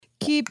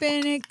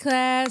Keeping it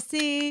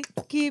classy,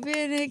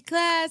 keeping it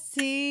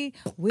classy.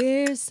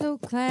 We're so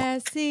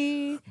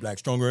classy. Black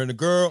stronger than the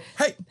girl.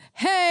 Hey.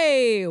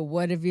 Hey,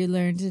 what have you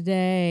learned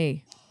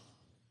today?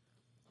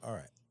 All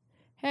right.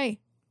 Hey.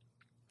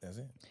 That's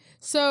it.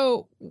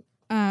 So,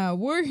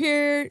 we're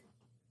here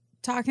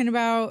talking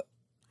about...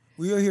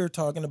 We are here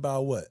talking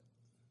about what?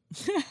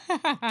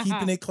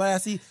 Keeping it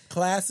classy.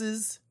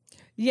 Classes.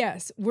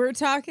 Yes, we're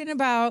talking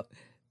about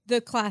the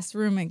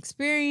classroom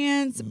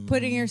experience,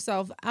 putting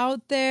yourself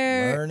out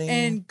there, Learning.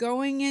 and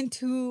going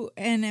into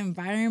an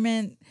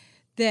environment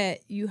that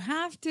you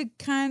have to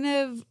kind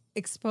of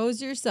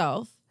expose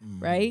yourself,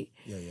 right?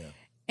 Yeah. We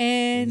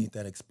And need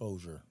that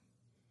exposure.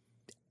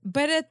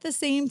 but at the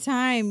same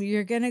time,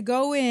 you're going to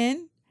go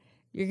in,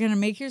 you're going to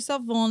make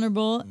yourself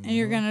vulnerable, and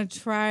you're going to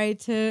try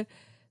to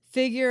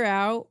figure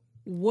out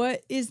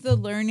what is the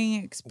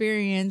learning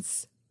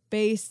experience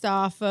based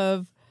off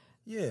of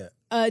Yeah.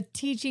 a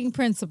teaching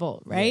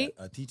principle, right?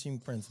 Yeah, a teaching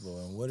principle.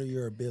 And what are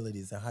your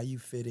abilities and how you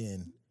fit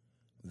in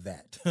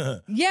that?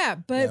 Yeah,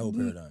 That whole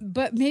paradigm.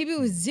 but maybe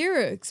with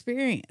zero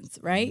experience,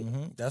 right?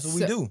 That's what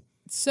we do.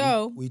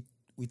 So We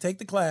take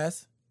the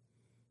class,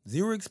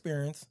 zero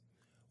experience.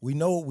 We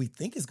know what we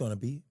think it's going to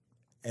be.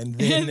 And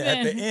then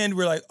at the end,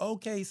 we're like,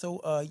 okay,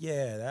 so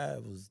yeah,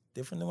 that was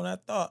different than what I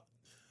thought.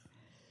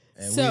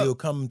 And we'll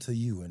come to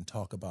you and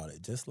talk about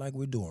it, just like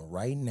we're doing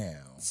right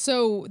now.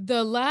 So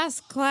the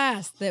last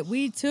class that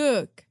we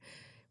took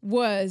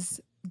was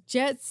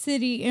Jet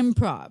City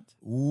Improv.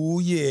 Ooh,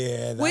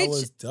 yeah, that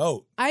was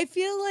dope. I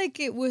feel like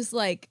it was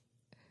like,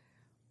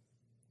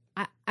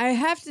 I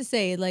have to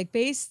say, like,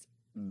 based,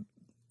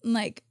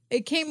 like,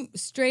 it came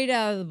straight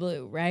out of the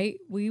blue, right?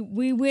 We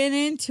went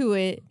into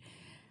it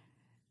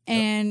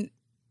and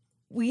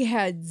we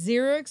had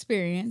zero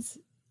experience.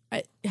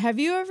 Have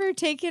you ever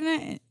taken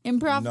an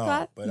improv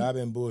class? No, but I've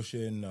been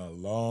bullshitting a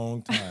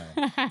long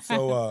time.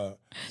 So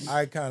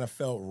I kind of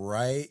felt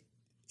right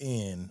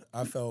in.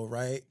 I felt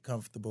right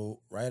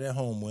comfortable, right at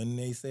home when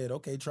they said,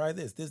 okay, try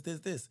this.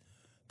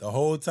 The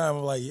whole time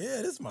I'm like,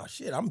 yeah, this is my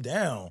shit. I'm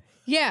down.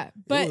 Yeah,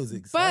 It was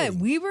exciting.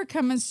 but we were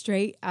coming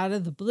straight out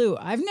of the blue.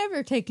 I've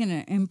never taken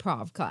an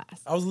improv class.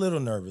 I was a little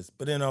nervous,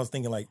 but then I was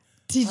thinking like,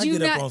 Did I you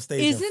get not? up on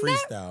stage and Isn't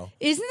freestyle.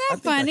 Isn't I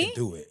that think I funny? could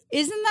do it.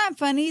 Isn't that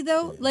funny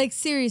though? Yeah. Like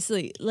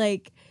seriously,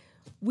 like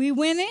we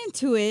went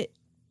into it,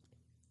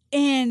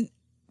 and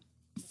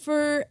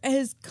for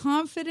as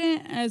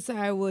confident as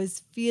I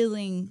was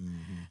feeling,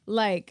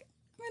 like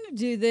I'm gonna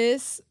do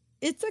this.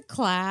 It's a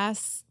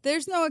class.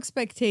 There's no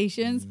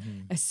expectations.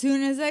 As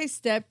soon as I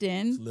stepped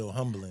in, It's a little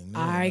humbling.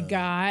 I Yeah.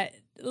 got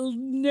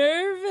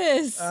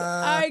nervous.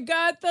 I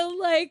got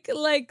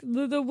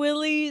the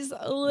willies,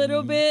 a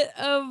little bit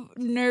of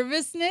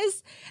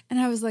nervousness. And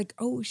I was like,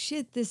 oh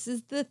shit, this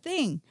is the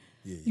thing.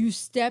 Yeah. You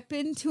step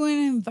into an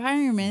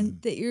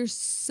environment that you're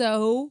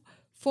so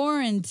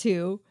foreign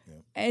to,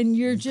 and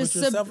you're just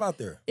Put yourself out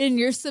there. and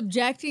you're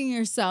subjecting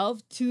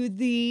yourself to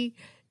the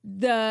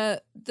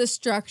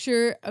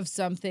structure of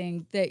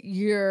something that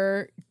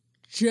you're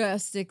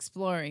just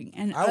exploring.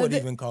 And I would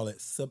even call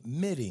it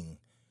submitting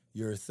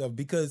yourself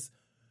because,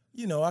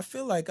 you know, I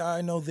feel like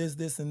I know this,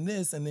 and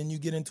this, and then you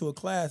get into a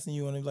class and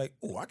you want to be like,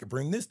 oh, I could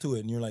bring this to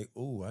it. And you're like,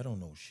 oh, I don't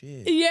know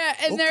shit. yeah,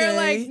 and they're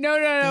like, Okay.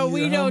 no,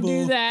 we You're don't do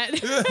humble. that.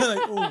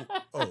 Like,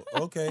 oh,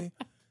 okay.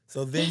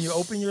 So then you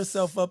open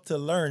yourself up to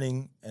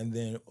learning, and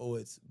then,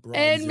 it's broad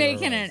And zero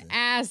making an horizon.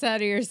 ass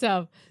out of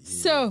yourself.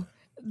 So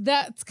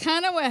that's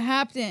kind of what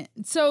happened.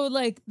 So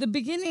like the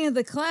beginning of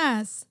the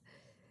class,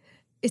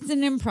 it's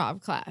an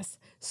improv class.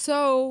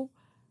 So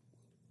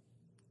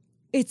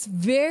it's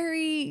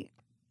very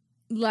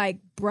like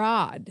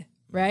broad,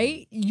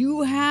 right?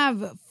 You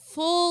have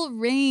full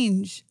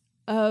range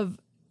of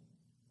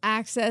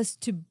access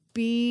to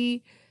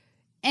be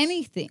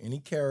anything. Any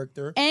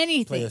character.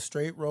 Anything. Play a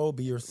straight role,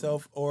 be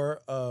yourself,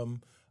 or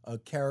a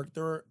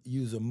character,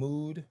 use a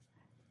mood.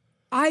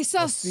 I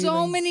saw so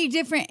feeling. many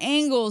different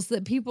angles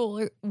that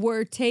people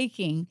were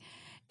taking,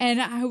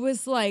 and I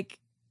was like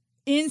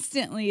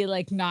instantly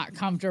like not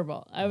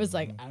comfortable. I was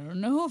like, I don't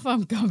know if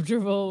I'm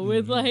comfortable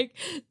with like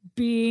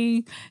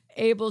being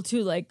able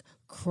to like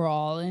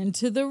crawl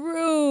into the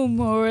room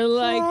or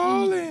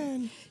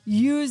like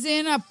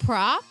using a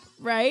prop,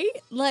 right?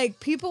 Like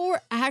people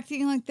were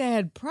acting like they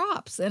had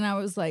props, and I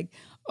was like,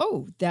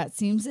 oh, that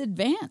seems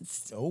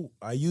advanced. Oh,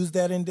 I use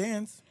that in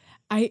dance.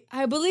 I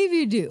believe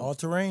you do. All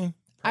terrain.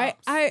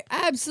 I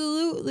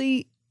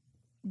absolutely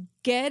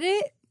get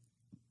it,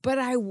 but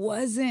I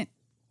wasn't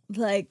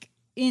like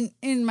in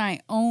my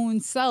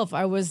own self.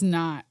 I was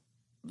not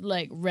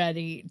like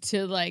ready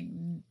to like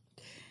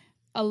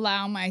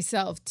allow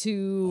myself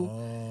to.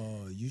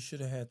 Oh, you should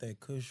have had that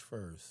Kush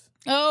first.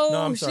 Oh,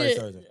 No, I'm sorry.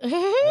 shit.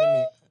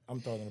 I'm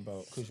talking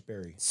about Kush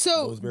berry.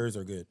 So- those berries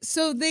are good.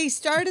 So they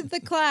started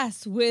the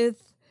class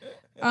with,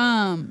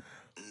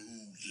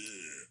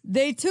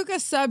 they took a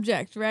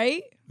subject,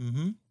 right?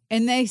 Mm-hmm.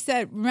 And they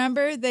said,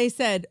 remember, they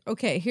said,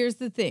 okay, here's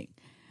the thing.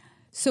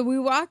 So we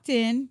walked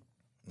in.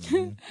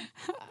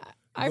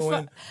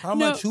 How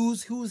much?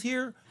 Who's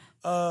here?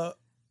 $10,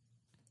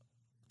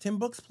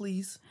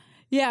 please.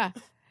 Yeah.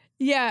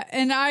 Yeah.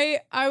 And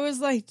I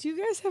was like, do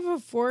you guys have a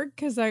fork?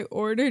 Because I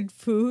ordered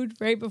food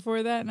right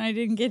before that and I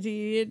didn't get to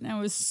eat it. And I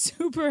was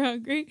super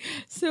hungry.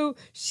 So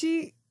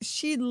she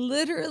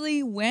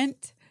literally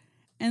went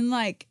and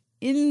like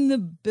in the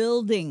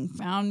building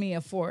found me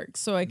a fork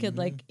so I could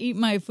like eat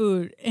my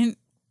food. And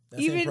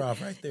That's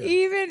improv right there.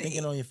 Even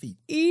thinking on your feet.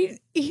 Even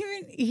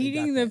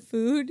eating the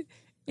food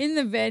in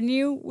the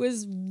venue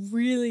was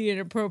really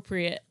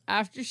inappropriate.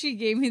 After she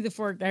gave me the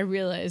fork, I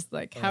realized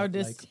like how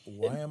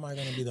why am I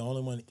gonna be the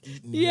only one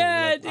eating?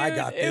 Yeah, here? dude, I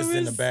got this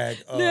in the bag.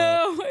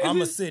 I'm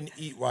gonna sit and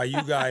eat while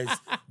you guys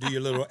do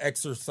your little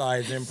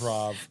exercise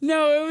improv.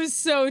 No, it was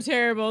so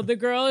terrible. The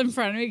girl in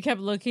front of me kept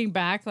looking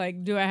back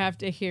like, do I have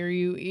to hear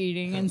you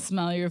eating and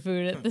smell your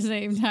food at the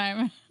same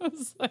time? I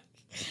was like,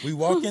 we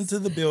walk into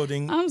the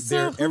building. I'm so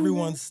hungry.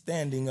 Everyone's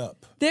standing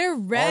up. They're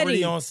ready.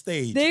 Already on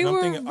stage. They I'm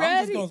were thinking, ready.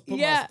 I'm just going to put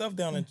my stuff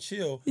down and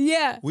chill.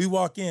 Yeah. We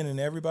walk in and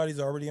everybody's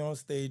already on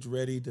stage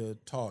ready to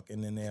talk.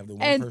 And then they have the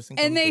one person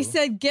come And they through.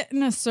 said, get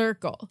in a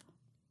circle.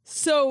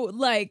 So,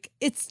 like,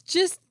 it's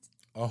just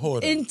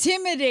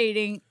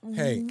intimidating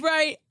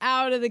right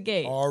out of the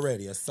gate.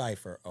 Already a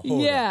cipher. A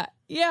hold Yeah. up.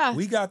 Yeah.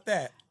 We got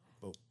that.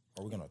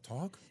 Are we going to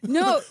talk?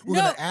 No. We're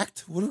going to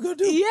act? What are we going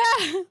to do?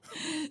 Yeah.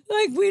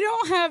 Like, we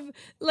don't have,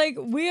 like,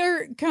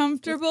 we're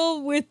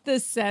comfortable with the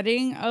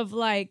setting of,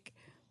 like,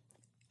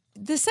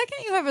 the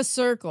second you have a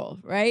circle,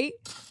 right?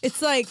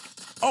 It's like,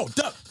 oh,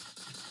 duck.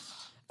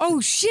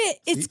 Oh, shit.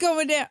 It's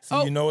going down.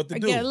 So you know what to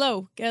do. Get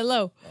low.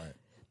 All right.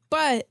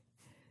 But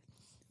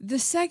the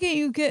second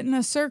you get in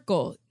a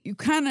circle, you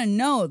kind of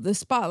know the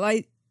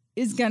spotlight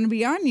is going to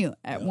be on you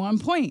at one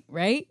point,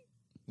 right?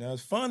 Now,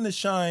 it's fun to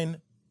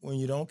shine when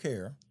you don't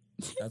care.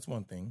 That's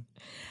one thing.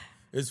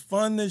 It's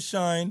fun to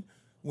shine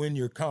when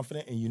you're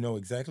confident and you know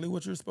exactly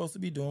what you're supposed to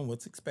be doing,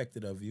 what's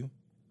expected of you.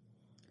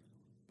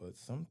 But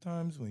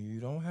sometimes when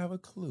you don't have a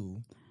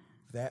clue,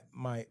 that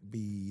might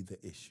be the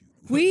issue.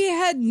 We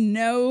had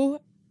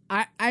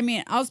I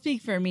mean, I'll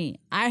speak for me.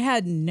 I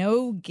had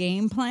no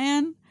game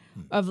plan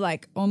of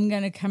like, oh, I'm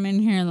going to come in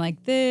here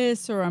like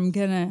this, or I'm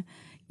going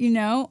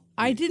to,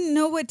 I didn't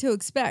know what to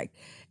expect.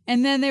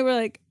 And then they were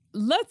like,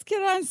 let's get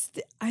on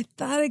I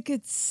thought I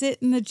could sit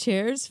in the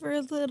chairs for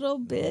a little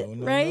bit,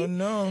 right?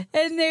 No.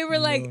 And they were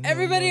like,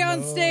 everybody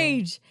on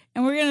stage,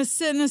 and we're going to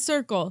sit in a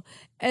circle.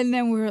 And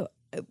then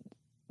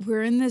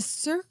we're in this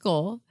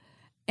circle,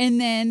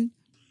 and then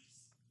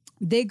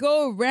they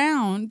go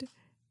around,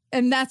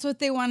 and that's what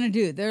they want to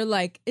do. They're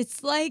like,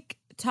 it's like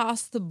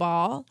toss the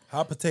ball.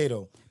 Hot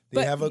potato.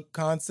 They have a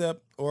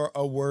concept or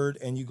a word,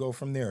 and you go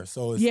from there.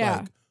 So it's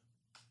like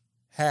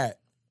hat.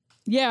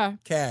 Yeah.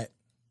 Cat.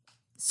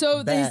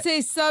 So bat, they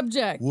say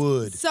subject.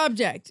 Wood.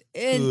 Subject.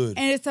 And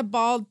it's a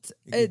ball.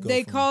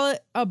 They call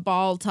it a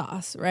ball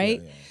toss,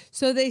 right? Yeah.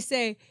 So they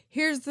say,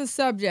 here's the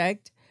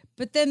subject,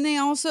 but then they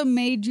also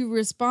made you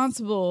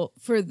responsible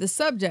for the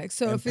subject.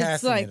 So if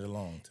it's like,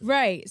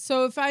 right.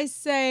 So if I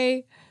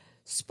say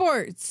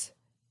sports,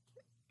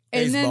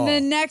 and then the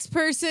next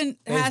person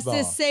has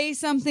to say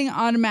something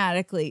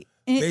automatically.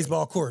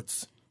 Baseball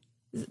courts.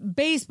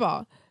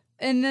 Baseball.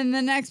 And then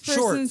the next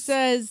person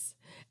says,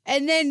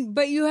 and then,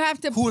 but you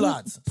have to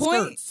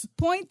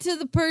point to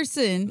the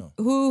person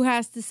who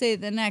has to say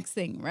the next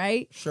thing,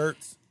 right?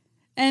 Shirts.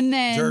 And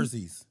then.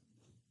 Jerseys.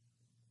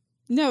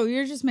 No,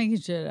 you're just making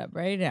shit up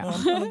right now. No,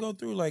 I'm going to go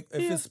through, like,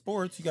 if it's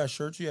sports, you got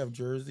shirts, you have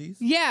jerseys.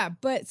 Yeah,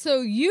 but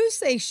so you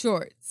say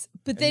shorts,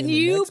 but then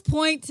you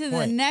point to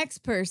the next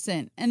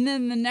person, and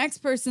then the next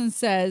person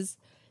says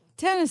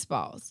tennis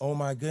balls. Oh,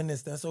 my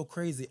goodness, that's so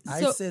crazy.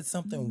 I said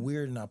something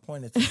weird, and I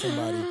pointed to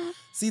somebody.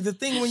 See, the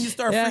thing when you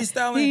start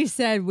freestyling. He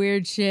said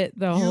weird shit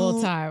the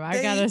whole time,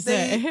 I got to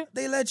say.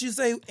 They let you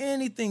say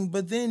anything,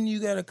 but then you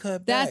got to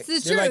cut back. That's the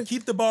truth. They're like,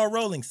 keep the ball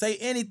rolling. Say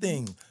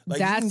anything. Like,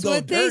 that's you can go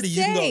what dirty.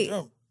 They say. You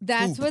can go...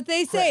 That's what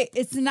they say.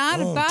 It's not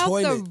about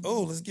toilet.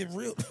 Let's get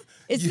real.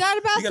 It's not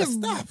about the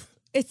stop.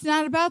 It's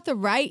not about the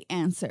right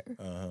answer.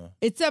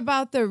 It's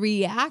about the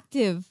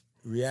reactive.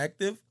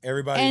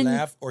 Everybody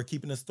laugh or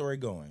keeping the story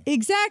going.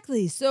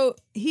 Exactly. So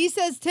he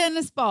says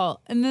tennis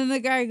ball, and then the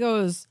guy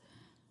goes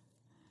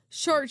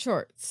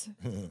shorts.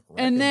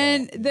 And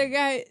then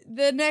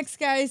the next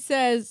guy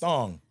says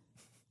thong.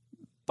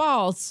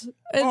 Balls.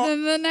 And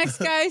then the next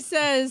guy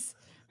says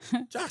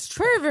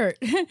pervert.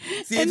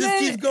 See, it just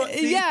keeps going.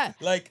 See,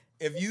 like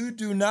if you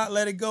do not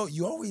let it go,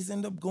 you always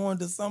end up going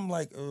to something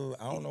like,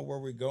 I don't know where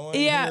we're going.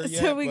 Yeah,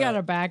 so we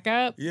gotta back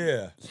up.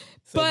 Yeah.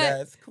 So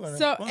that's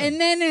kind of fun. And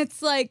then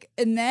it's like,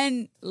 and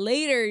then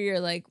later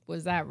you're like,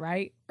 was that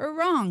right or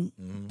wrong?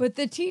 Mm-hmm. But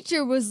the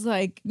teacher was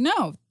like,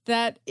 no,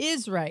 that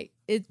is right.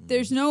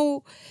 There's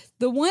the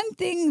one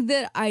thing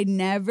that I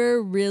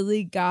never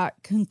really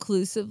got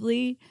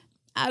conclusively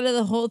out of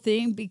the whole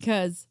thing,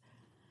 because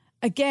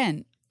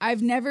again,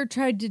 I've never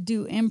tried to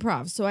do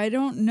improv, so I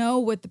don't know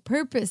what the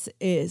purpose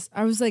is.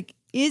 I was like,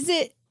 is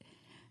it...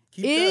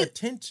 Keep the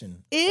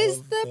attention.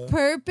 Is the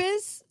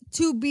purpose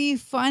to be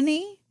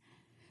funny?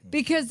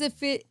 Because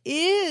if it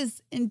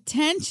is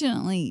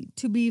intentionally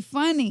to be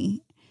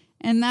funny,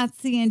 and that's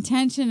the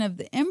intention of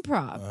the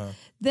improv,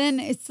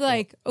 then it's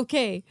like,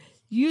 okay,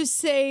 you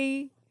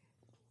say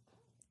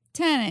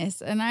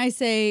tennis and I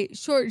say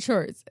short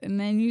shorts and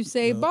then you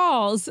say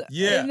balls.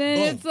 Yeah. And then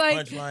Boom. it's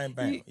like, Punchline,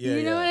 bang.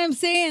 you know what I'm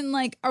saying?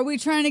 Like, are we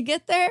trying to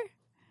get there?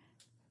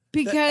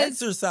 The Because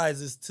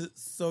exercises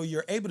so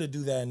you're able to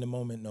do that in the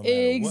moment no matter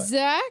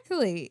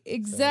exactly.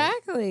 what.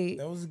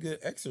 That was a good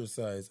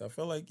exercise. I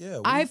felt like,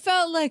 I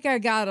felt like I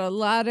got a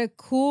lot of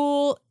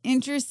cool,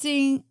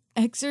 interesting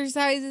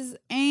exercises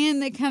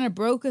and they kind of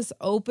broke us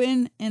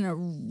open in a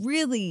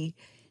really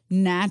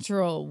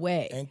natural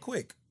way. And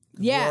quick.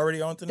 Yeah, we're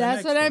already on to the that's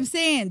next what one. I'm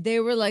saying. They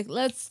were like,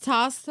 let's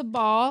toss the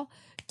ball.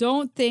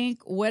 Don't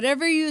think,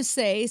 whatever you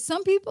say.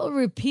 Some people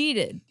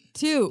repeated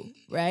too,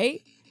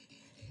 right?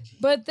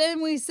 But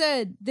then we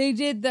said they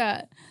did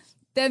that.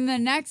 Then the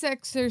next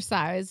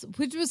exercise,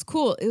 which was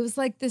cool, it was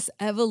like this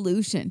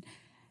evolution.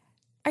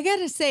 I got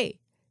to say,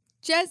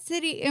 Jet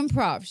City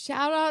Improv,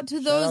 shout out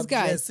to those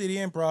guys. Jet City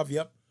Improv,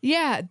 yep.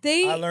 Yeah,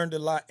 I learned a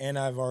lot and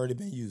I've already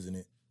been using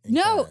it.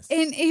 No, class.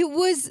 and it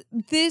was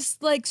this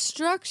like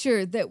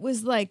structure that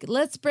was like,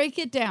 let's break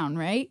it down,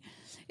 right?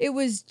 It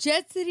was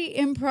Jet City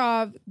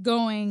Improv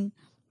going,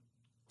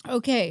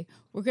 okay,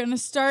 we're going to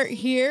start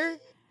here.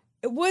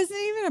 It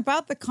wasn't even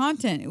about the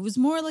content. It was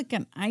more like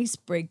an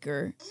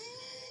icebreaker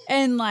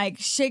and like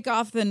shake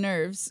off the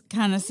nerves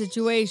kind of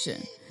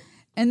situation.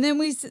 And then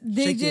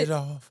shake it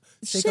off.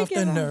 Shake off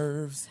the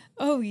nerves.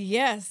 Oh,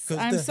 yes.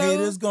 Because the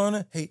haters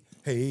gonna hate.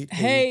 And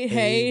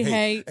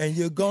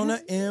you're gonna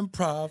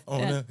improv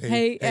on a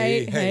hey.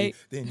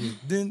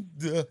 Then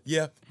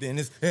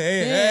it's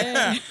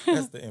hey.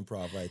 That's the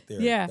improv right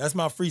there. Yeah. That's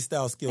my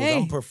freestyle skills. Hey.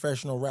 I'm a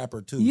professional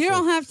rapper too. You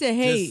don't have to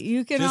hate.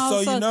 You can just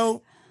also. So you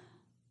know,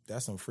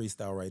 that's some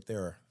freestyle right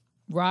there.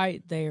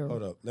 Right there.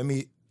 Hold up.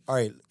 All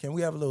right, can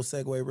we have a little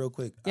segue real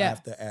quick? Yeah. I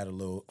have to add a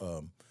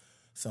little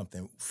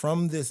something.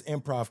 From this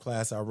improv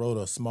class, I wrote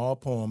a small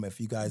poem.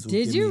 If you guys would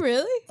Did you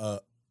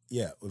really?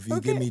 Yeah, if you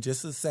give me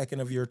just a second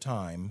of your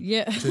time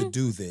to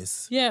do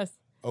this. Yes.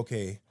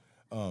 Okay.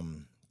 Are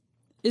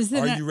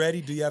you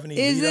ready? Do you have any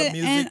lead-up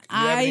music? Is it an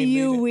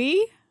IUE?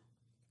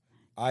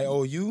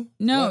 IOU?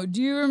 No. What?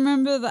 Do you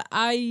remember the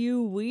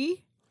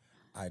IUE?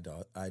 I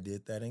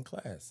did that in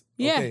class.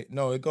 Yeah. Okay,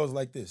 no, it goes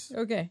like this.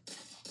 Okay.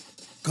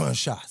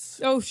 Gunshots.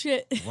 Oh,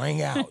 shit.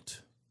 Rang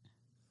out.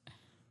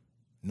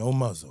 No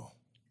muzzle.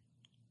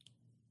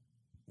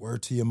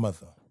 Word to your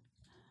mother.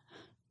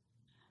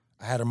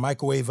 I had a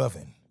microwave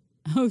oven.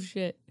 Oh,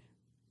 shit.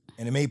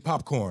 And it made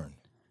popcorn.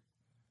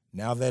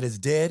 Now that it's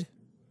dead,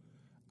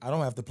 I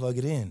don't have to plug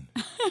it in.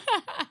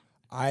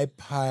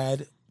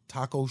 iPod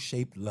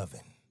taco-shaped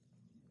lovin'.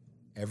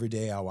 Every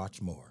day I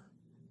watch more.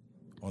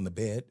 On the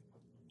bed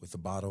with a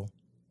bottle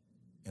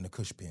and a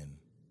cush pin.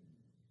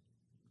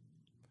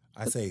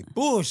 I say,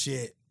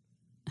 bullshit.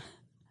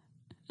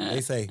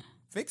 They say,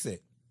 fix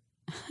it.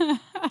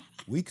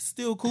 We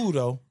still cool,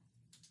 though.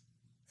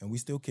 And we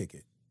still kick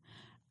it.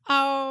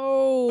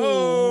 Oh.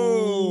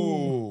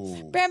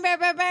 Bam, bam,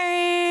 bam,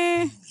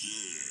 bam.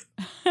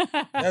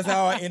 That's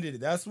how I ended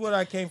it. That's what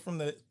I came from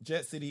the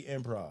Jet City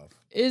Improv.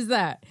 Is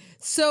that?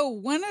 So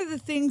one of the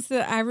things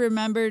that I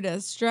remembered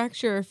as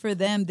structure for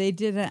them, they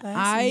did an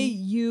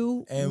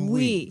IU and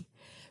we.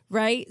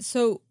 Right?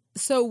 So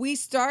we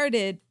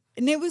started,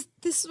 and this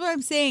is what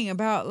I'm saying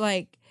about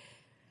like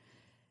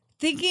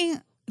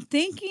thinking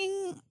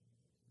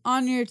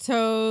on your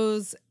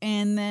toes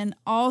and then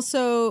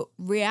also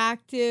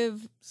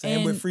reactive.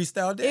 Same with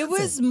freestyle dancing. It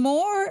was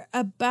more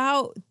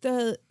about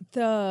the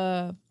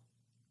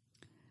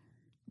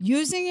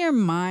using your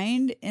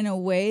mind in a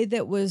way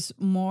that was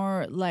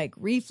more like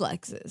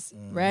reflexes,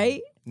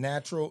 right?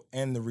 Natural,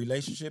 and the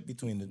relationship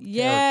between the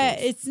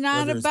characters. It's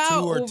not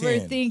about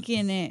overthinking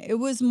 10. It. It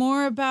was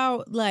more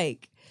about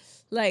like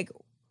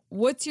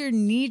what's your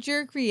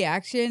knee-jerk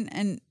reaction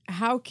and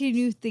how can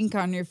you think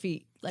on your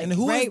feet? Like and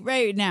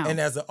right now. And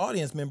as an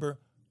audience member,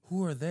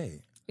 who are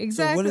they?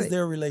 Exactly. So what is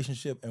their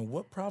relationship and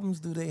what problems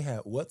do they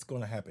have? What's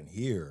going to happen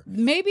here?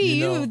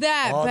 Maybe but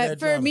that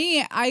for drama.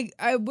 me,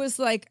 I was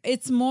like,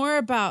 it's more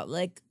about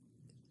like,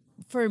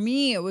 for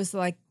me, it was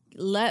like,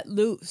 let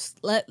loose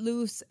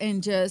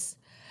and just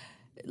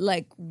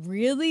like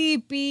really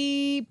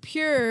be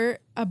pure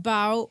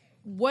about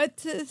what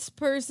this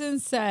person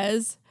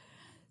says.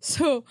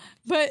 So,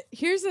 but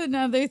here's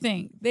another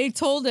thing. They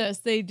told us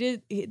there was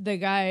a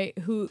guy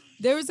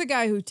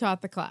who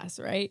taught the class,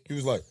 right? He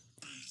was like,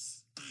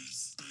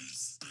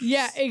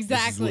 yeah,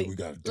 exactly. This is what we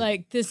gotta do.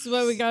 Like, this is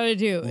what we got to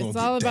do. It's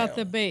all about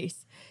the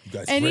bass. You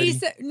guys and ready? he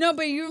said, no,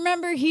 but you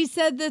remember he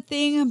said the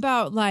thing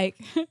about like,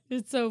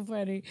 it's so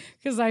funny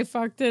because I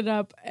fucked it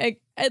up. I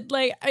went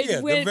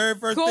the very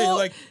first thing,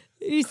 like,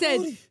 he said,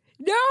 Cody,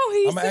 no,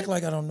 I'm going to act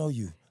like I don't know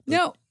you.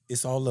 No.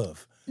 It's all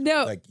love.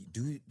 No. Like,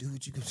 do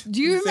what you can do.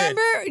 Do you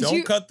remember?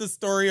 Don't cut the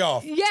story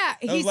off. Yeah.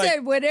 He like,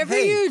 said, whatever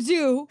hey, you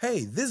do.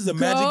 Hey, this is a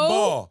magic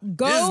ball.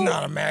 This is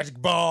not a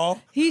magic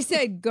ball. He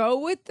said, go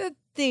with the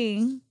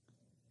thing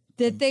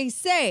that they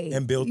say.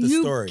 And build the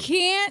story. You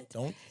can't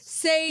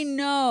say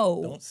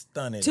no. Don't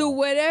stun it. To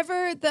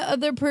whatever the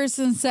other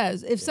person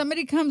says. If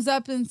somebody comes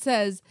up and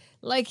says,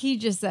 like he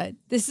just said,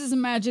 this is a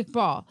magic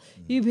ball,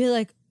 you'd be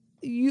like,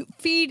 you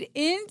feed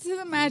into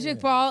the magic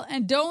ball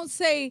and don't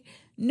say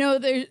no.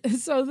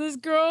 So this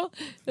girl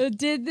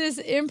did this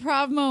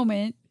improv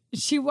moment.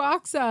 She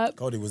walks up.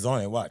 Cody was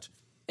on it. Watch.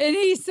 And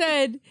she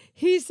said,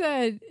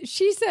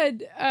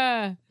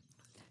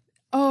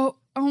 oh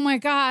my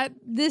God,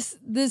 this,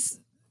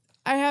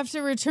 I have to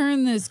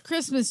return this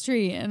Christmas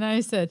tree. And I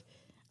said,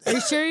 are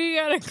you sure you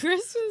got a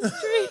Christmas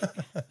tree?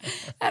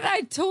 And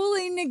I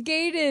totally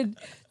negated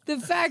the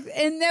fact,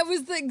 and that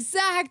was the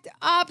exact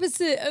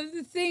opposite of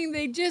the thing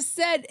they just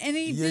said. And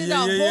he did a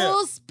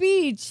whole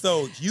speech.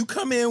 So you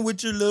come in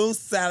with your little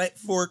salad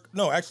fork.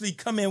 No, actually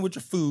come in with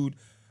your food.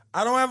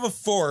 I don't have a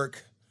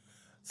fork.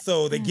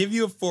 So they give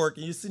you a fork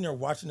and you're sitting there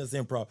watching this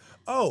improv.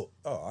 Oh,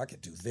 I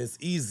could do this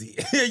easy.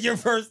 Your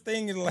first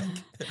thing is like,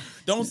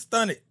 don't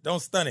stun it. Don't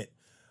stun it.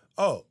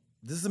 Oh,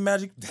 this is a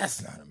magic.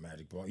 That's not a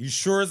magic ball. You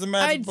sure it's a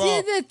magic ball?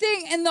 I did the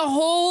thing and the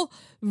whole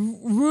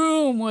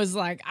room was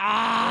like,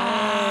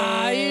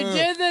 you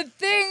did the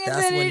thing. And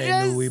that's then when he they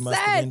just knew we must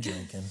have been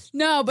drinking.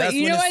 No, but that's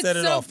you know what's set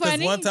it so off.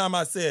 funny? One time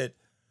I said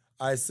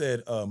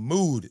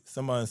mood.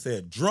 Someone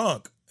said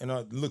drunk. And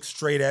I looked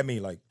straight at me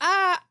like,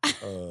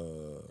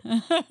 do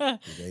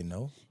they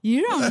know?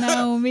 You don't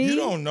know me. You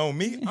don't know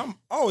me. I'm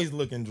always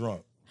looking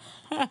drunk.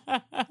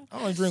 I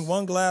only drink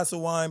one glass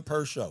of wine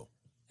per show.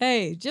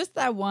 Hey, just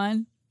that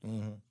one.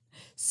 Mm-hmm.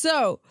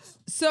 So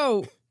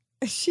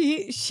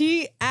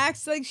she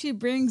acts like she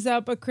brings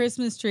up a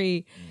Christmas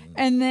tree,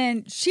 and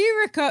then she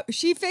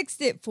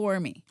fixed it for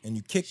me. And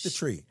you kicked the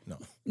tree.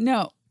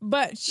 No,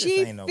 but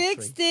she ain't no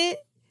fixed tree.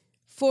 it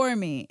for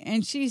me,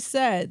 and she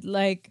said,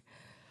 like,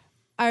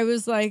 I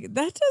was like, that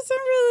doesn't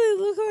really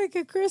look like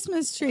a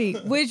Christmas tree,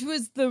 which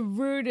was the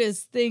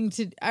rudest thing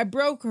I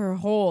broke her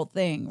whole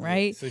thing,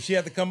 right? So she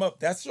had to come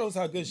up. That shows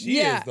how good she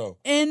is, though.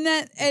 And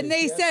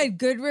they said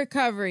good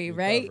recovery,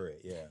 right?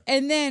 Yeah.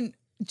 And then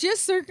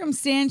just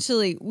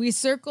circumstantially, we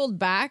circled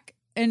back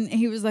and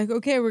he was like,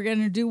 okay, we're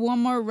going to do one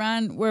more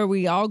run where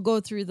we all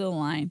go through the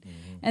line.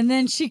 Mm-hmm. And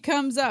then she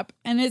comes up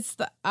and it's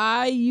the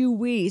I, you,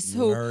 we.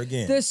 So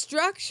the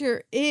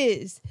structure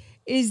is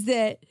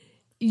that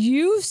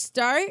you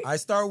start. I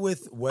start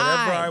with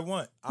whatever I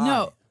want.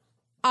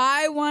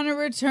 I want to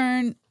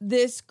return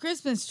this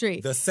Christmas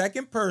tree. The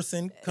second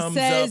person comes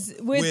says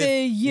up with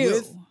a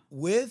you.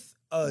 With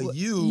a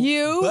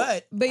you,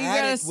 but you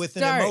add gotta it with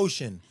start. an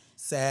emotion.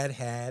 Sad,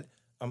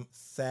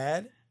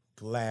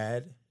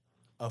 glad,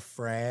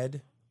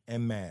 afraid,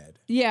 and mad.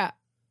 Yeah,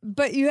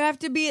 but you have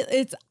to be.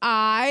 It's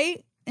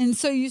I, and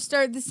so you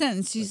start the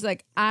sentence. She's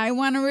like, I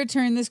want to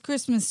return this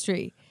Christmas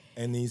tree.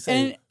 And then you say,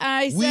 and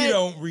I we said,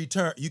 don't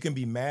return. You can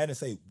be mad and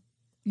say,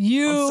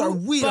 you. I'm sorry,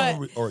 we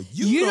don't. Or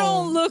you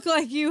don't look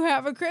like you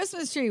have a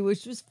Christmas tree,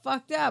 which was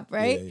fucked up,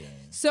 right? Yeah.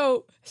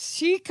 So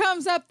she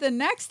comes up the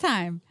next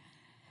time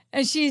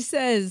and she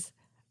says,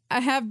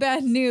 I have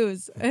bad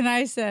news. And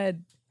I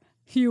said,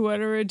 you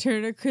want to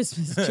return a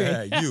Christmas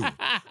tree. You.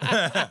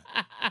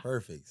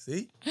 Perfect.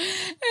 See?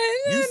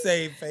 You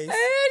save face. And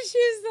then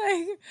she's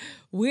like,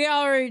 we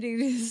already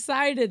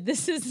decided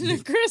this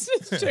isn't a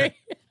Christmas tree.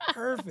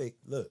 Perfect.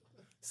 Look.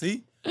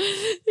 See?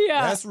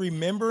 Yeah. That's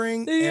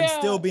remembering and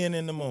still being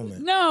in the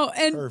moment. No,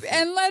 and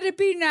let it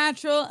be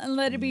natural and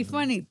let it be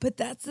funny. But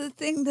that's the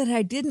thing that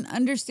I didn't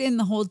understand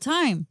the whole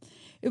time.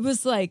 It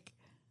was like,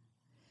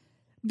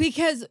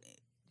 because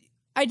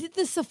I did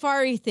the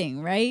safari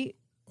thing, right?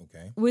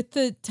 Okay. With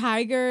the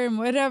tiger and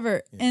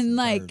whatever. Yes, and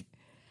like,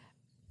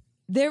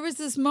 there was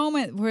this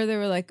moment where they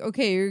were like,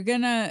 okay, you're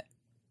gonna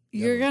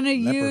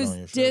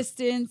use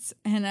distance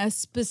and a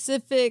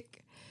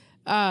specific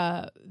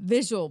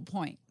visual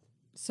point.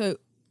 So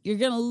you're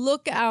going to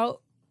look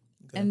out,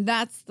 and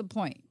that's the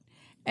point.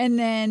 And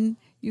then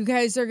you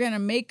guys are going to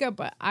make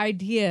up an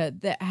idea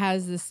that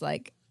has this,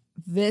 like,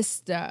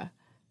 vista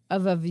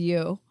of a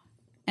view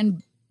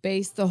and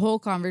base the whole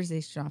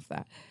conversation off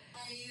that.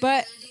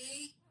 But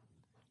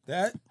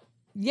that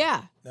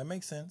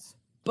makes sense.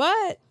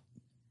 But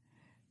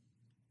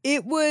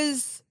it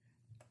was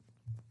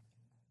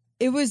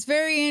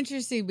very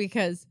interesting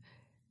because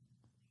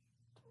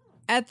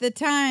at the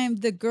time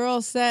the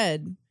girl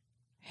said,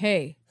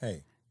 Hey.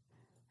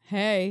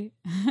 What'd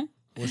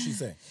she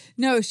say?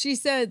 No, she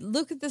said,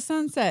 look at the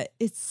sunset.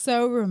 It's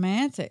so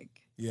romantic.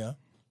 Yeah.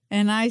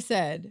 And I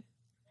said,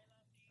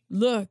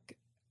 look,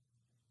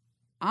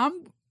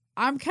 I'm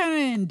kind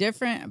of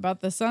indifferent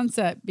about the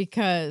sunset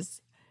because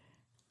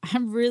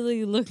I'm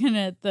really looking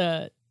at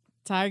the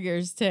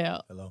tiger's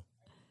tail. Hello.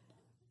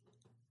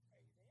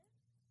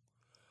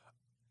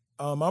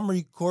 I'm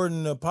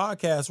recording a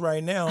podcast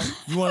right now.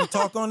 You want to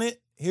talk on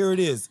it? Here it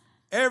is.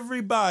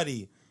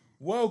 Everybody.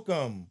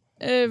 Welcome,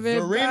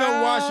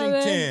 Zarina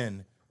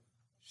Washington.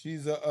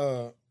 She's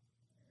a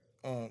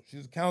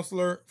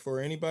counselor for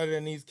anybody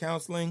that needs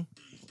counseling,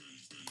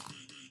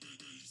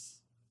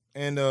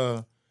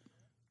 and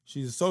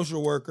she's a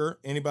social worker.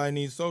 Anybody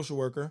needs social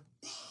worker.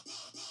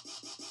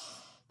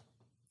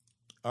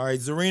 All right,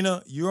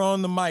 Zarina, you're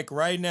on the mic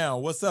right now.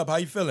 What's up? How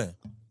you feeling?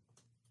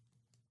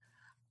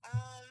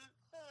 Feeling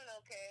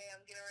okay. I'm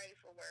getting ready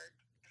for work.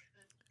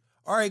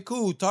 All right,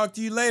 cool. Talk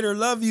to you later.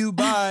 Love you.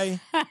 Bye.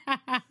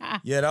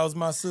 Yeah, that was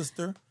my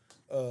sister.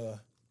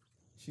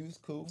 She was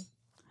cool,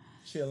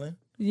 chilling.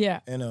 Yeah.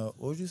 And what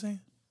was you saying?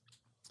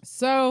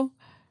 So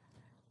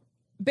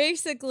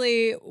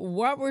basically,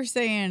 what we're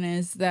saying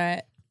is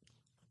that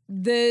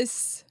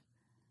this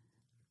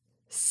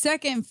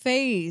second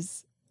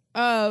phase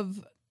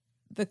of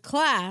the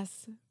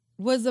class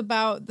was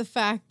about the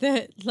fact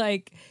that,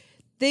 like,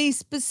 they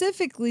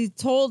specifically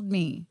told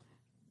me,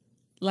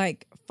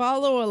 like,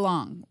 follow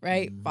along,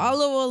 right? Mm-hmm.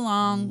 Follow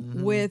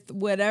along with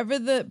whatever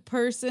the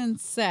person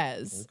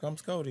says. Here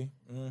comes Cody.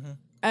 Mm-hmm.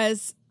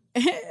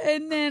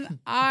 And then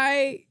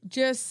I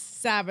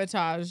just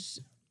sabotaged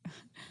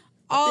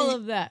all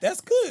of that.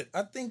 That's good.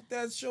 I think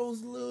that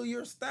shows a little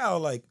your style.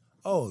 Like,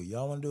 oh,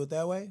 y'all want to do it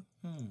that way?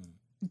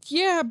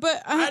 Yeah,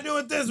 but I do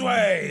it this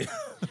way.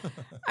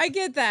 I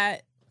get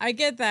that.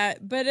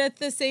 But at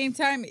the same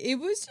time, it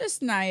was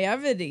just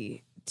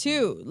naivety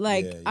too.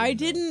 Like, yeah, I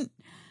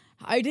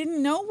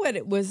didn't know what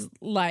it was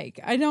like.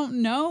 I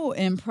don't know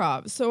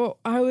improv. So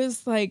I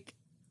was like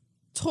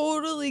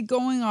totally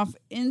going off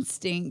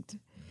instinct.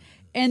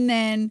 And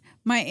then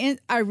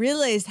I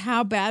realized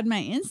how bad my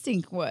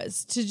instinct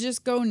was to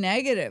just go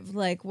negative.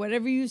 Like,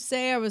 whatever you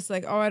say, I was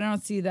like, oh, I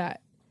don't see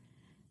that.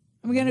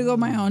 I'm going to go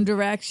my own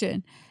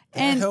direction.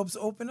 And that helps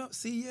open up.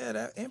 See, yeah,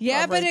 that improv.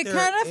 Yeah, but right it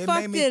kind of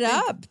fucked it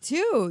up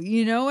too.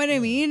 You know what I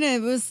mean?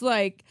 It was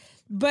like,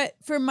 but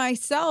for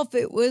myself,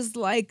 it was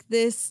like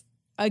this,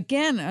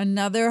 again,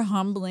 another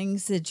humbling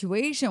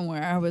situation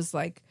where I was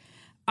like,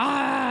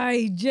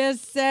 I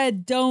just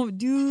said, don't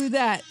do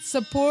that.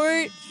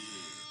 Support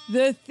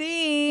the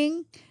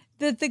thing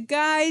that the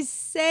guy's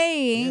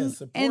saying.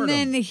 Yeah, and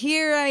then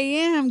here I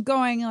am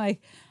going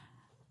like,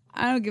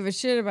 I don't give a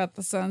shit about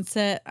the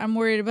sunset. I'm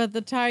worried about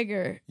the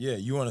tiger. Yeah,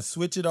 you want to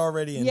switch it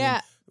already and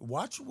then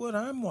watch what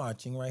I'm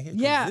watching right here.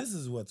 Yeah. This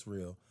is what's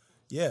real.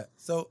 Yeah,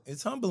 so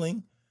it's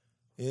humbling.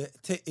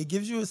 It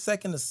gives you a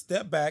second to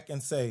step back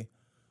and say,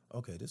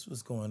 okay, this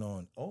was going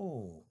on.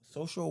 Oh,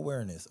 social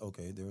awareness.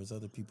 Okay, there's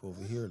other people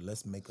over here.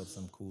 Let's make up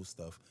some cool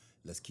stuff.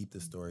 Let's keep the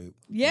story.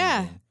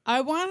 Yeah. Moving.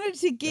 I wanted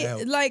to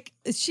get, like,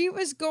 she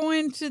was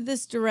going to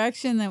this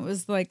direction that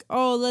was like,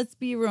 oh, let's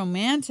be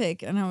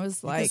romantic. And I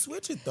was like, you can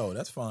switch it though.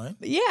 That's fine.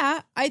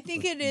 Yeah, I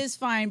think it is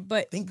fine.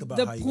 But think about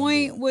the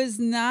point was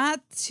not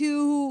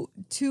to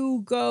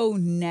go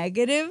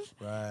negative.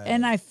 Right.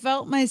 And I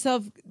felt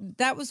myself,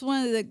 that was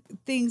one of the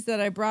things that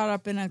I brought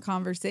up in a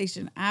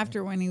conversation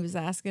after when he was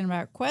asking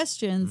about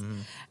questions. Mm-hmm.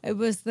 It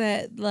was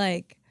that,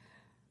 like,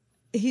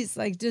 he's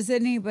like, does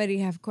anybody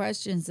have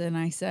questions? And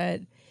I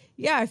said,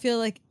 yeah, I feel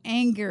like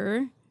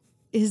anger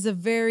is a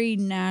very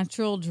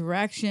natural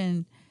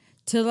direction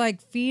to,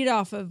 like, feed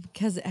off of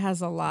because it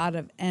has a lot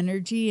of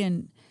energy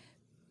and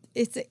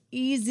it's an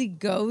easy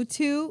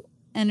go-to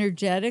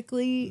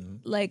energetically,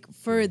 like,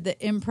 for the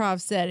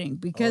improv setting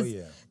because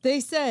they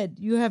said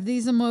you have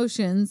these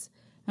emotions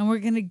and we're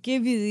going to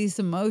give you these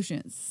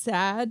emotions: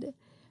 sad,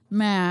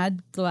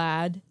 mad,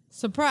 glad,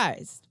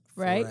 surprised,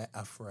 right?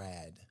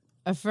 Afraid.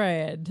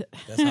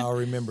 That's how I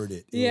remembered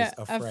it. It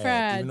was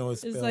afraid. Even though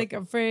it's like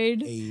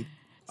afraid.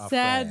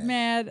 Sad,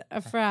 mad,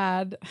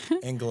 afraid.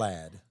 And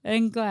glad.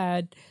 And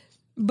glad.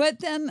 But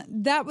then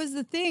that was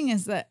the thing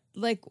is that,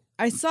 like,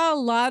 I saw a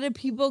lot of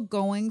people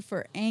going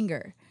for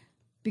anger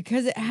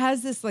because it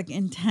has this, like,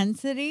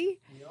 intensity.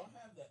 We all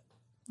have that.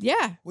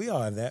 Yeah. We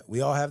all have that. We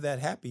all have that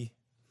happy.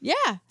 Yeah.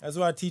 That's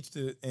what I teach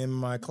in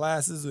my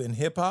classes in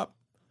hip hop.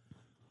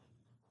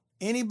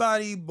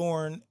 Anybody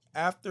born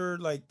after,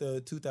 like,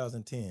 the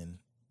 2010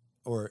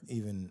 or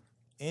even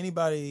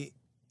anybody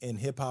in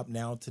hip hop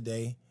now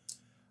today,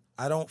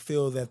 I don't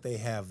feel that they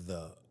have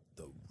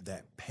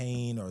that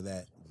pain or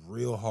that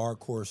real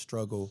hardcore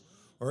struggle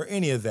or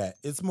any of that.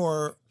 It's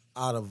more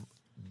out of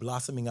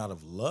blossoming out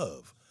of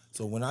love.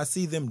 So when I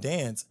see them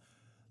dance,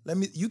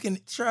 you can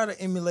try to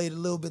emulate a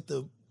little bit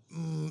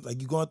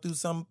like you're going through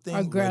something,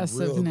 like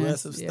real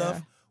aggressive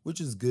stuff,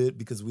 which is good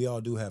because we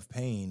all do have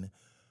pain.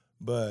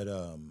 But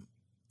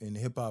in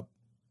hip hop,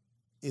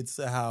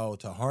 it's how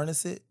to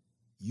harness it,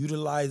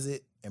 utilize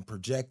it, and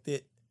project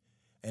it,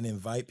 and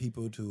invite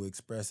people to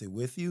express it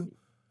with you.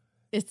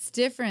 It's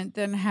different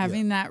than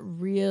having that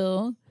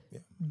real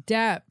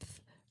depth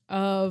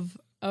of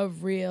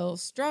real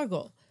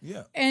struggle.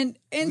 Yeah, and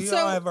we so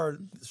all have our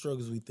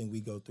struggles we think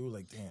we go through.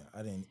 Like, damn,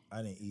 I didn't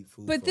eat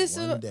food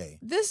for one day.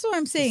 This is what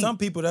I'm saying. For some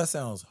people that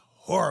sounds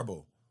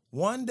horrible.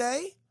 One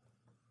day.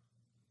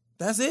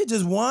 That's it.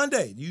 Just one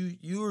day.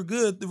 You were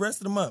good the rest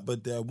of the month,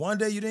 but that one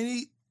day you didn't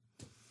eat.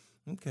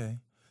 Okay.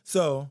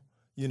 So,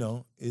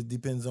 it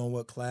depends on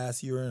what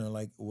class you're in or,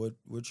 like,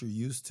 what you're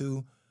used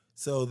to.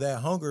 So that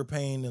hunger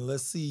pain, and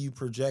let's see you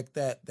project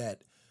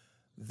that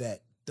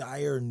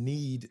dire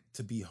need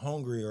to be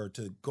hungry or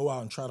to go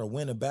out and try to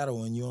win a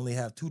battle and you only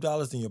have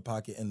 $2 in your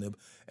pocket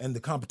and the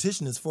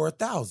competition is for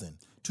 1,000.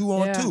 2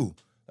 on 2.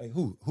 Like,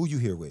 who you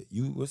here with?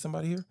 You with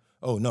somebody here?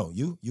 Oh no,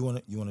 you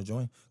want to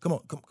join? Come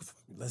on,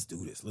 let's do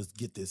this. Let's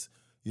get this,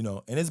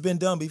 and it's been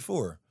done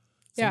before.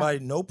 Somebody,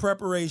 no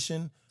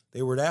preparation.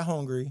 They were that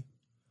hungry.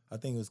 I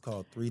think it was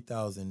called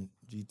 3000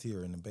 GT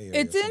or in the Bay Area.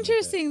 It's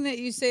interesting that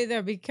you say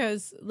that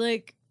because,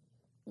 like,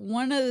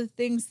 one of the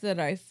things that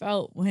I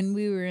felt when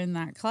we were in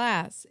that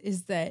class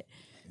is that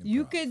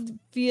you could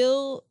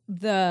feel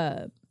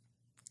the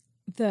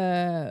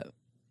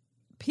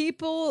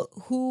people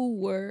who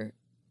were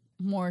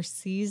more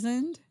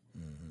seasoned.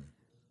 Mm-hmm.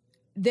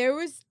 There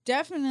was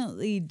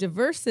definitely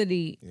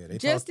diversity. Yeah,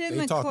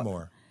 they talk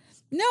more.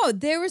 No,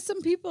 there were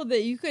some people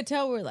that you could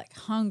tell were like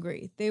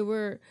hungry.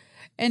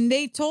 And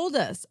they told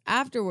us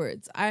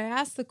afterwards. I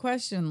asked the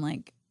question,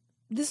 like,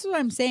 this is what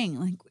I'm saying.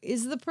 Like,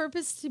 is the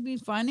purpose to be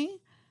funny?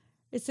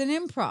 It's an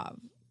improv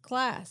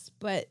class,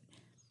 but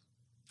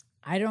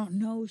I don't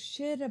know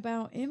shit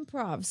about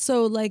improv.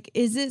 So, like,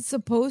 is it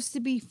supposed to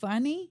be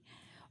funny?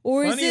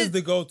 Or funny is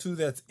the go-to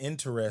that's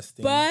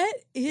interesting. But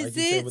is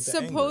it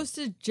supposed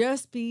to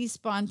just be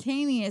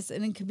spontaneous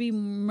and it could be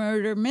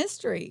murder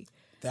mystery?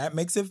 That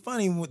makes it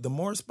funny. The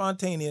more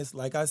spontaneous,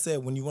 like I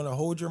said, when you want to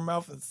hold your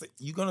mouth and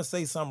you're going to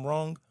say something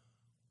wrong,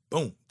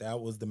 boom, that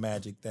was the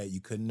magic that you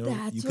couldn't have.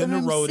 That's you couldn't what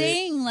have wrote I'm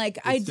saying. It. Like,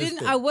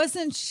 I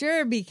wasn't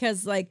sure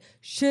because, like,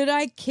 should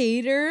I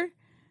cater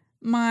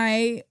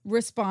my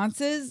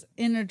responses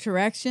in a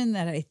direction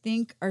that I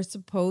think are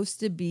supposed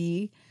to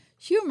be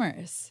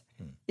humorous?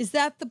 Is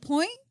that the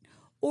point?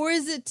 Or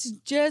is it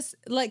to just,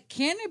 like,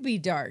 can it be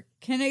dark?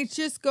 Can it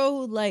just go,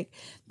 like,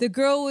 the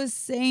girl was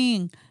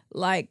saying,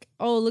 like,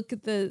 oh, look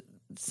at the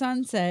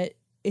sunset.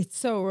 It's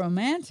so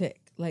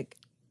romantic. Like,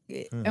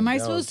 am I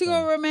supposed to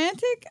go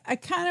romantic? I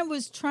kind of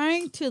was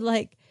trying to,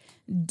 like,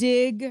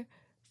 dig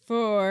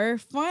for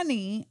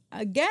funny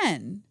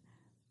again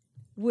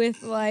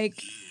with,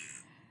 like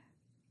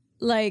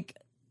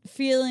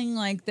feeling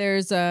like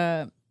there's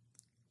a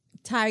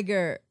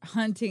tiger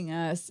hunting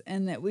us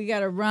and that we got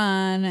to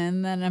run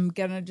and then I'm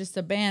going to just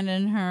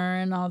abandon her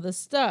and all this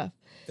stuff.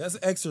 That's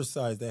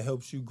exercise that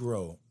helps you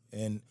grow.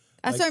 And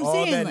that's like what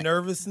I'm saying. All that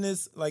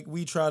nervousness, like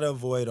we try to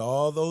avoid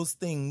all those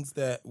things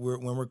that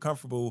when we're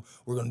comfortable,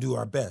 we're going to do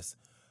our best.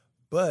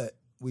 But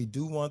we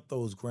do want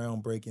those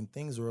groundbreaking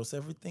things or else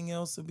everything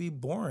else would be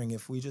boring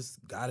if we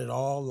just got it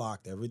all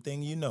locked,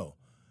 everything you know.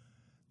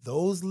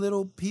 Those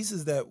little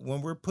pieces that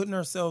when we're putting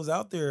ourselves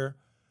out there,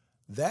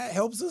 that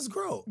helps us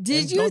grow.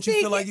 Don't you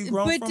feel like you've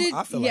grown from it?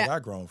 I feel like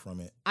I've grown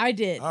from it. I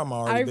did. I'm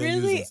already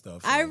using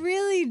stuff. So I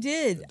really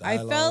did. I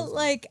felt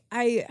like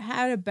I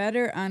had a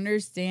better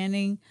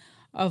understanding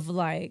of,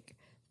 like,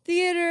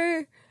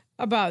 theater,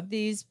 about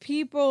these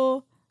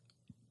people.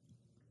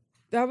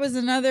 That was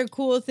another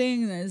cool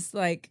thing is,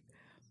 like,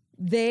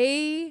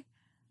 they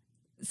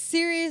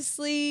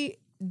seriously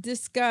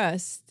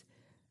discussed,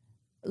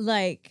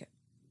 like,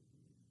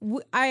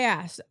 I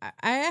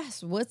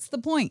asked, what's the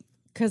point?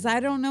 Because I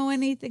don't know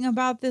anything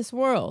about this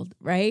world,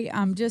 right?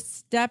 I'm just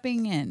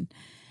stepping in.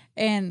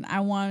 And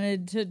I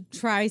wanted to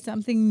try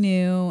something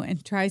new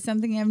and try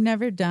something I've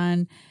never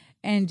done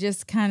and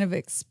just kind of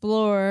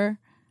explore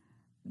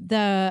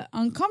the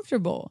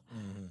uncomfortable.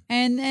 Mm-hmm.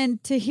 And then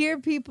to hear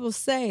people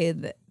say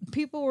that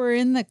people were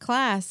in the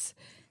class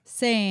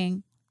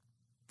saying,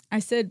 I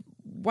said,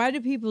 why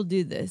do people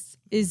do this?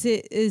 Is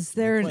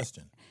there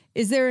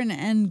an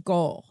end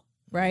goal,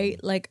 right?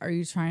 Mm-hmm. Like, are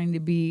you trying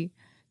to be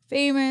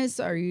famous?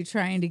 Are you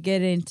trying to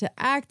get into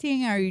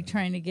acting? Are you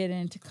trying to get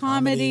into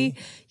comedy?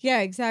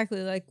 Yeah,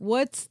 exactly. Like,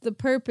 what's the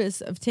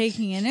purpose of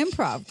taking an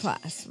improv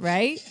class,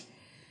 right?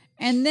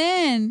 And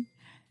then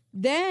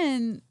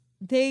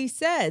they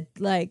said,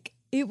 like,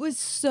 it was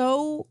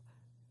so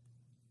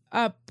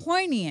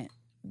poignant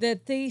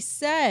that they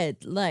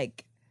said,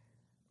 like,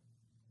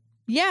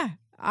 yeah,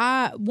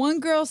 one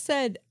girl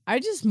said, I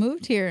just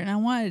moved here and I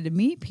wanted to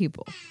meet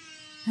people.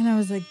 And I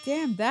was like,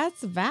 damn,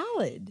 that's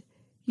valid.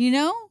 You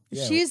know?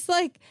 Yeah.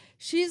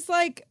 She's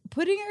like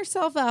putting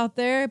herself out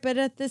there, but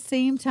at the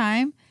same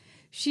time,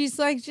 she's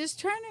like just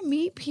trying to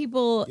meet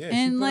people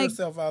and like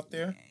herself out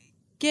there.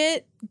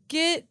 Get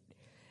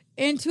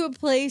into a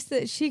place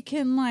that she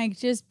can like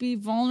just be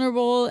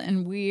vulnerable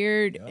and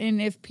weird. Yep.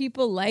 And if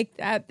people like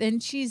that,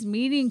 then she's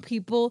meeting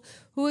people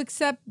who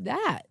accept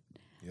that.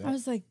 Yep. I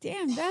was like,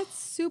 damn, that's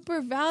super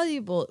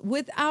valuable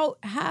without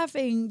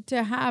having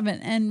to have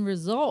an end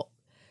result.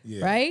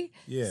 Yeah. Right?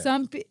 Yeah.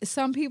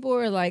 Some people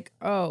were like,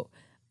 oh,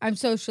 I'm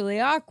socially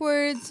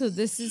awkward, so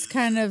this is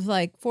kind of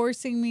like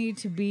forcing me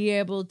to be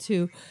able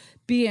to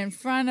be in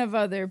front of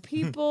other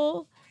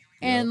people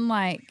and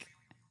like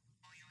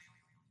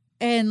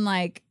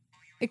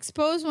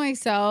expose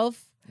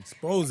myself.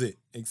 Expose it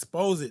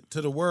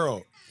to the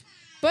world.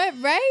 But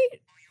right?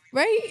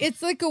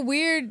 It's like a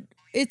weird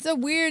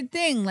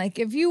thing. Like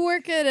if you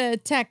work at a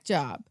tech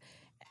job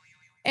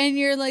and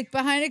you're like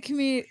behind a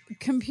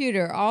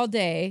computer all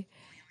day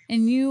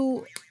and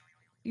you've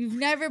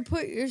never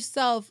put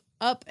yourself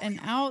up and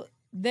out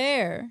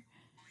there.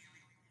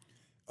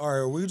 All right,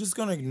 are we just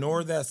going to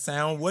ignore that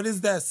sound? What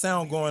is that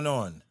sound going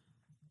on?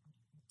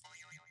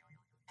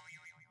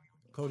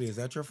 Cody, is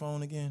that your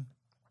phone again?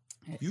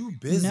 You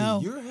busy. No.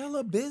 You're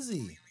hella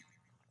busy.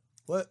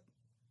 What?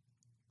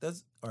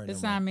 That's all right.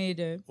 It's not me,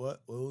 dude.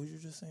 What was you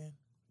just saying?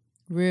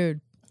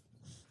 Rude.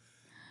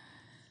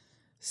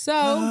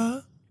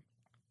 So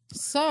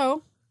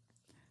So,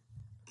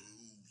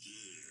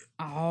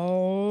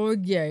 oh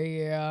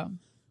yeah.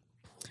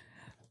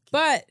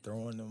 But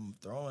throwing them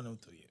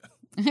to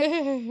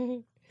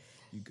you.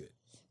 no, You good?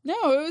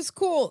 it was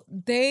cool.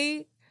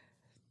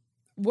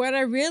 What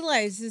I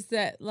realized is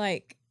that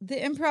like the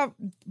improv,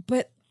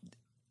 but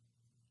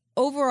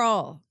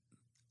overall,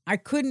 I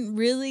couldn't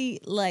really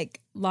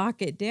like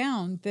lock it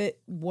down. That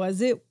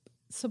was it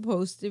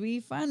supposed to be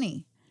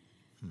funny?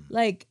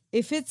 Like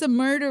if it's a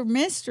murder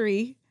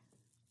mystery,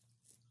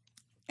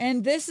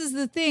 and this is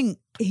the thing,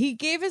 he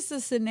gave us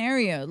a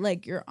scenario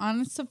like you're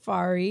on a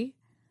safari,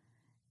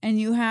 and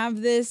you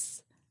have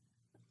this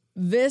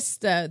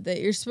vista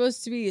that you're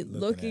supposed to be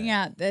looking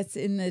at that's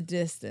in the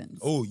distance.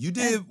 Oh, you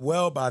did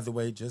well, by the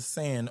way. Just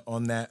saying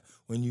on that,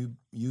 when you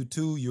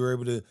were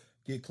able to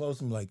get close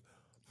and be like,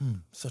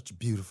 such a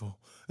beautiful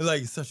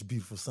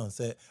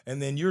sunset.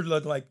 And then you're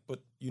like,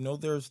 but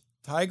there's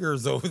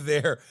tigers over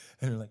there.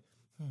 And you're like,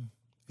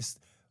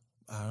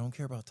 I don't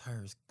care about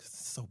tigers because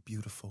it's so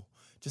beautiful.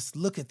 Just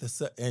look at the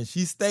sun. And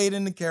she stayed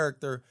in the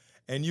character.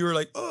 And you were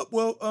like, oh,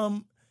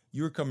 well,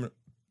 you were coming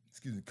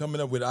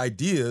up with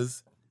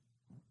ideas.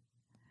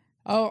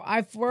 Oh,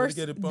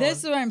 this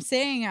is what I'm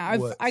saying.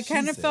 I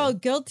kind of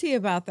felt guilty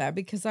about that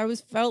because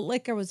felt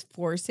like I was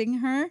forcing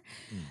her.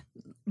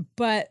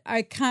 But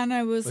I kind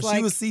of was like...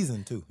 she was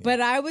seasoned too. Yeah.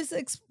 But I was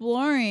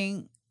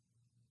exploring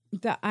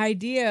the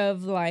idea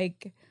of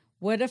like,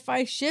 what if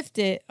I shift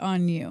it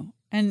on you?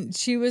 And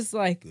she was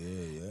like,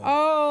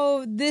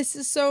 oh, this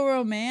is so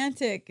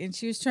romantic. And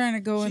she was trying to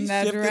go in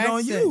that direction.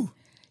 On you.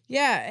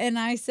 Yeah. And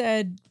I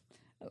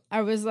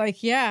was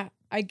like, yeah,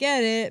 I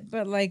get it.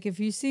 But like, if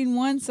you've seen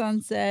one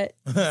sunset,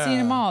 you've seen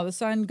them all. The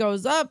sun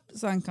goes up, the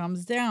sun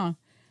comes down.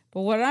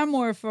 But what I'm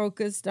more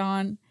focused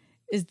on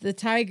is the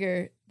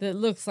tiger that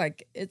looks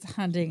like it's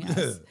hunting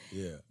us.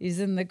 Yeah.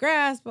 He's in the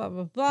grass, blah,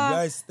 blah, blah. You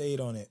guys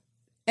stayed on it.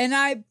 And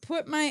I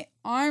put my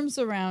arms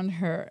around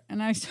her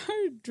and I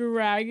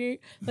started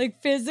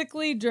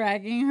physically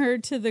dragging her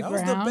to the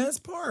ground. That was the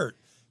best part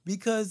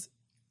because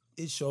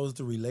it shows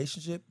the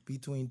relationship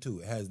between two.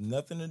 It has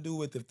nothing to do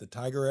with if the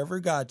tiger ever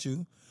got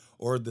you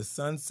or the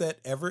sunset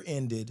ever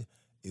ended.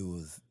 It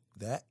was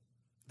that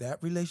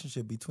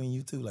relationship between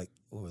you two. Like,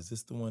 oh, is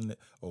this the one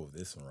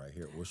this one right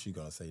here. What's she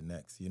going to say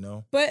next,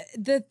 But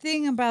the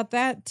thing about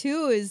that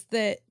too is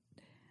that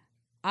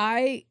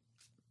I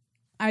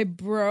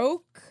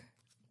broke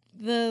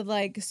the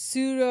like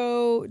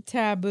pseudo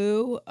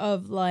taboo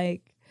of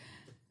like,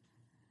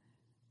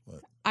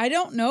 what? I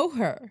don't know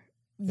her.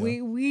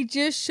 Yeah. We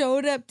just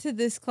showed up to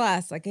this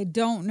class. Like I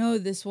don't know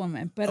this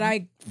woman, but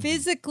I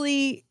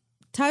physically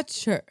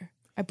touched her.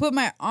 I put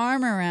my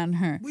arm around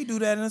her. We do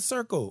that in a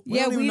circle. We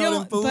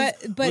don't.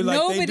 But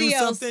nobody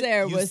else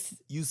there was.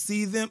 You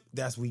see them.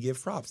 We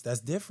give props.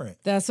 That's different.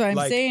 That's what I'm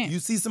saying. You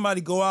see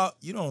somebody go out.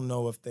 You don't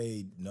know if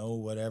they know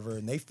whatever,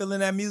 and they feeling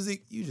that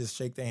music. You just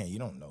shake their hand. You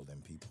don't know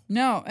them people.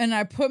 No, and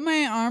I put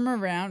my arm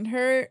around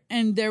her,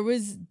 and there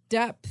was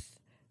depth.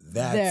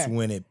 That's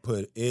when it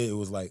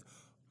was like,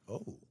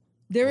 oh.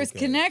 There was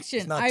connection.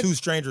 It's not two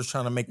strangers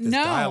trying to make this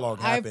dialogue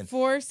happen. I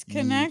forced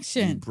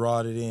connection. You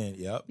brought it in.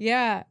 Yep.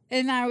 Yeah.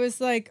 And I was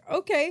like,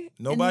 okay.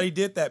 Nobody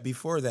did that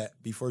before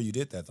you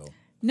did that, though.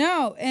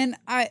 No. And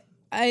I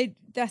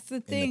that's the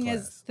thing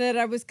is that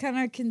I was kind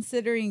of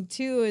considering,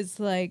 too, is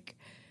like,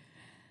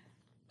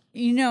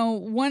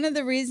 one of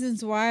the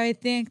reasons why I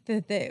think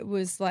that it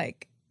was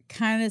like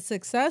kind of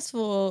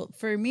successful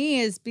for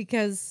me is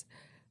because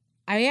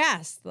I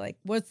asked, like,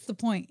 what's the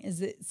point? Is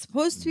it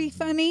supposed to be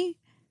funny?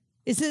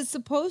 Is it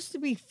supposed to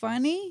be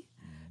funny?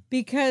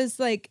 Because,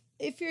 like,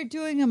 if you're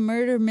doing a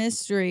murder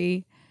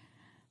mystery,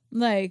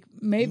 like,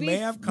 maybe... You may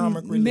have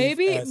comic relief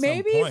at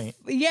some point.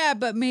 Yeah,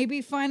 but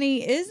maybe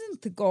funny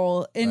isn't the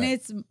goal. And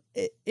it's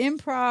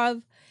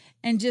improv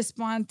and just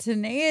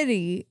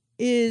spontaneity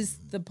is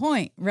the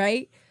point,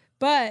 right?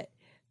 But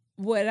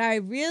what I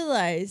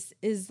realized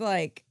is,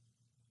 like,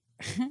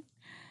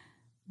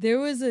 there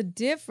was a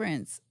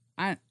difference.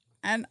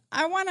 And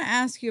I want to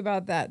ask you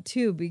about that,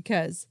 too,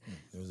 because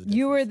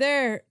you were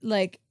there.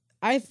 Like,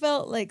 I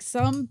felt like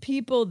some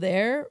people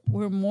there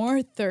were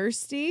more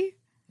thirsty,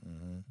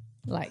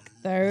 like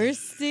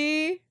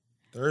thirsty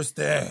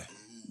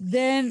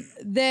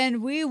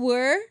than we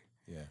were.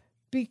 Yeah.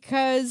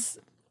 Because,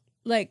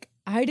 like,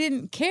 I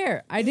didn't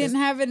care. I didn't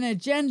have an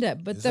agenda.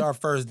 But it's our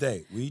first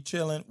date. We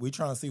chilling. We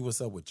trying to see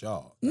what's up with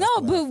y'all.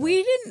 That's but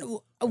we didn't.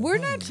 We're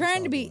not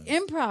trying to be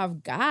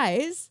improv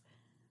guys.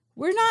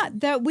 We're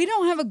not that. We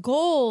don't have a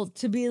goal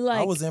to be like.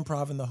 I was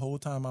improvising the whole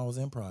time I was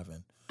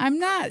improvising. I'm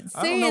not saying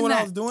I don't know what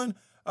I was doing.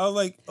 I was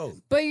like, oh.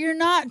 But you're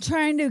not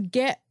trying to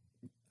get.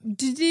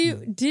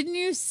 Didn't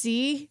you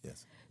see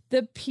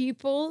the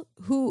people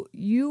who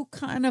you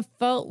kind of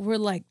felt were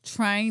like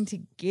trying to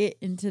get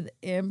into the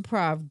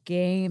improv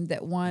game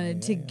that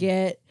wanted to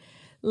get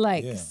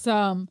like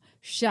some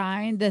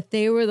shine, that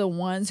they were the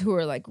ones who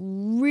were like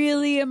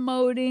really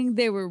emoting.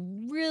 They were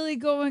really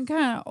going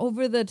kind of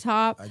over the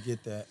top. I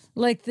get that.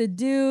 Like the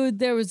dude,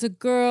 there was a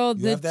girl.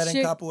 You have that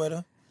in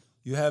capoeira.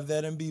 You have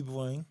that in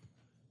b-boying.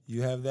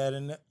 You have that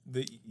in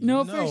the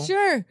No, for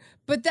sure.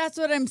 But that's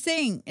what I'm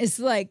saying. It's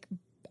like,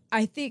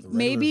 I think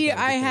maybe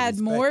I had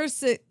more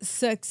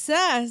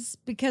success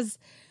because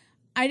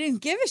I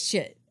didn't give a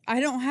shit.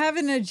 I don't have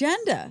an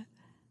agenda,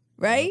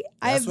 right?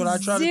 That's what I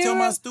try to tell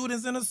my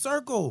students in a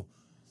circle.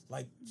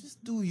 Like,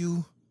 just do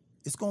you.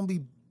 It's going to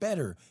be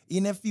better.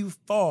 Even if you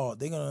fall,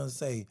 they're going to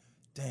say,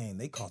 dang,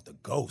 they caught the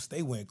ghost.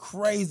 They went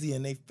crazy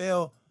and they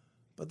fell.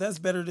 But that's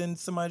better than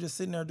somebody just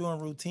sitting there doing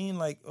routine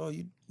like, oh,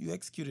 you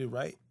executed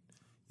right.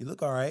 You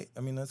look all right.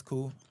 I mean, that's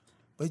cool.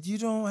 But you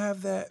don't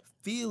have that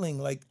feeling,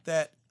 like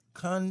that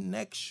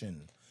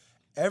connection.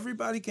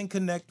 Everybody can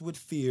connect with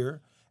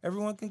fear.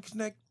 Everyone can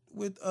connect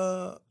with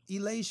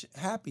elation,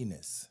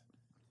 happiness,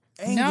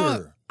 anger.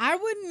 No, I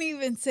wouldn't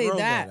even say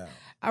that.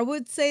 I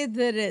would say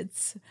that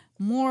it's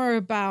more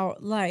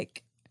about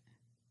like,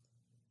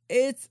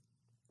 it's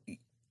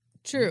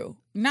true.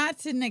 Not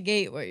to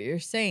negate what you're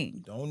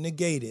saying. Don't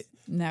negate it.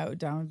 No,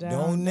 don't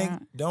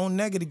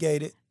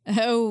negate it.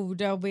 Oh,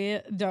 don't be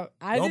it. Don't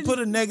put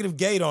a negative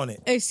gate on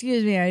it.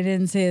 Excuse me, I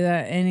didn't say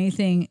that.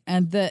 Anything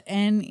and the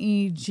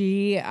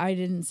NEG, I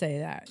didn't say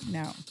that.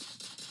 No.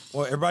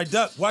 Well, everybody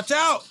duck. Watch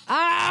out.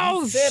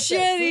 Oh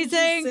shit, he's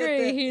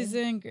angry. He's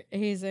angry.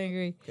 He's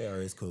angry. Okay, all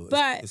right, it's cool.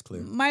 But it's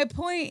clear. My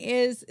point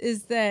is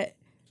that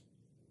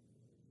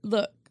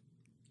look,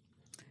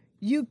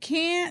 you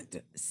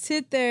can't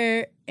sit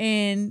there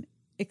and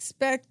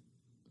expect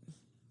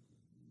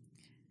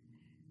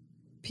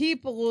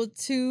people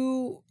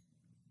to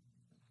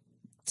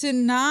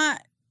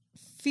not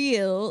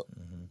feel,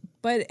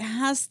 but it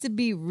has to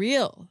be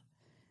real,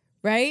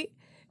 right?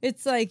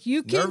 It's like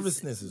you can...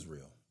 Nervousness is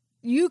real.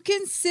 You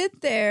can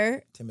sit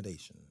there...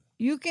 Intimidation.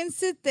 You can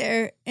sit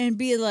there and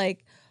be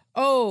like,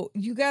 oh,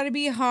 you got to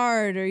be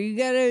hard or you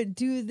got to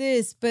do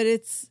this, but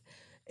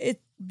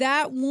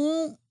that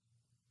won't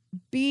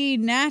be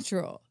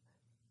natural.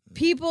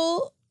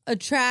 People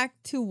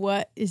attract to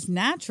what is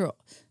natural.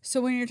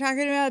 So when you're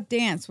talking about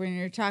dance, when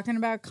you're talking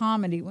about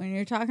comedy, when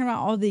you're talking about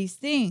all these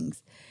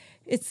things,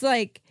 it's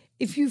like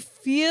if you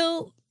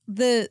feel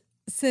the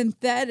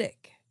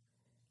synthetic,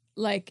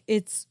 like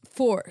it's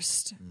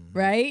forced,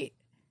 right?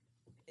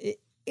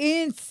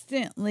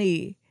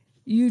 Instantly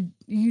you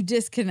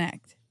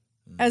disconnect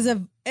as a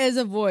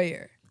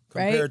voyeur,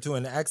 right? Compared to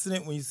an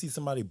accident when you see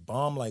somebody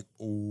bomb, like,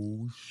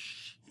 oh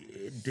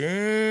shit,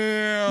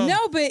 damn.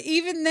 No, but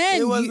even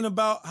then, it wasn't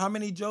about how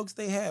many jokes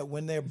they had.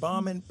 When they're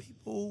bombing,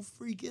 people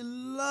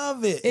freaking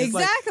love it.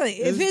 Exactly.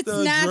 It's if it's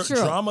the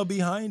natural, drama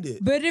behind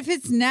it. But if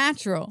it's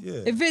natural,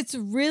 yeah. If it's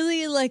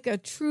really like a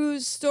true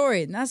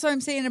story, and that's what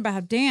I'm saying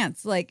about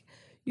dance. Like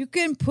you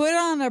can put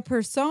on a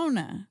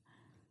persona,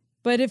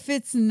 but if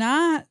it's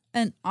not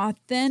an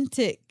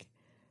authentic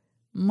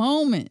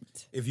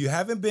moment, if you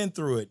haven't been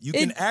through it, you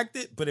can act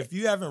it. But if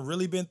you haven't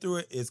really been through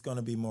it, it's going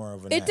to be more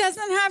of an. It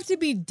doesn't have to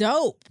be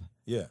dope.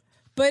 Yeah.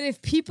 But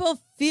if people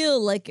feel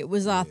like it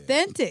was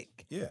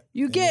authentic,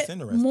 you get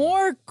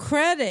more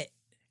credit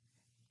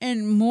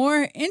and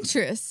more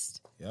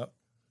interest. Yep.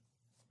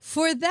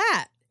 For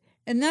that.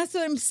 And that's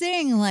what I'm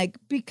saying. Like,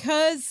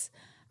 because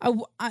I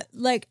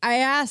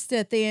asked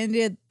at the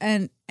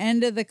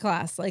end of the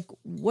class, like,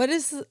 what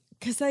is,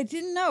 because I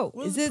didn't know.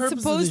 What's the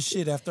purpose of this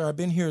shit after I've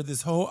been here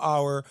this whole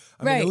hour?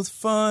 I mean, it was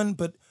fun,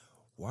 but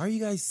why are you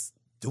guys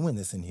doing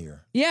this in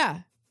here?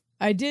 Yeah.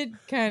 I did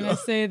kind of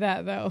say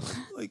that, though.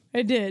 Like,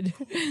 I did.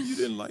 You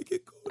didn't like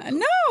it? Cool.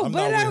 No,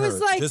 but I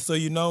was like... Just so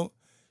you know,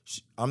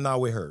 I'm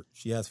not with her.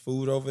 She has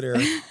food over there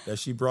that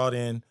she brought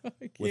in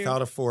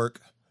without a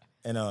fork.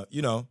 And,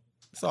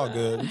 it's all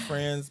good. We're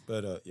friends,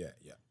 but, yeah.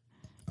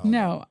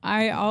 No,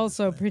 I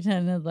also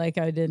pretended like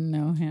I didn't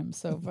know him,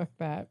 so fuck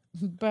that.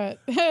 But,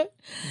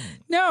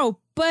 no,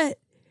 but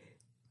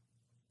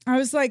I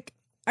was like,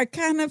 I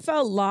kind of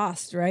felt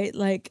lost, right?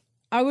 Like,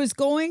 I was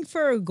going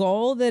for a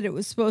goal that it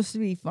was supposed to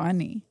be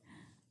funny,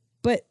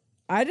 but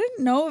I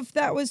didn't know if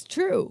that was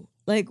true.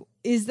 Like,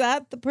 is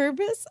that the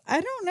purpose?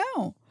 I don't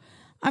know.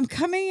 I'm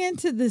coming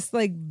into this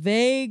like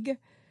vague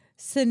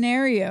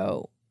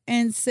scenario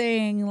and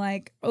saying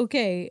like,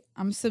 okay,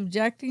 I'm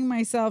subjecting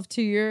myself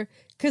to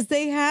because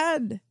they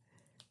had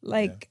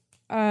like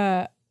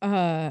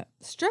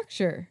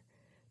structure.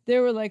 They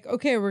were like,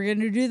 okay, we're going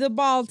to do the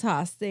ball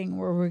toss thing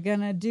where we're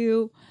going to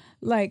do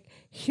like,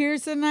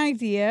 here's an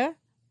idea.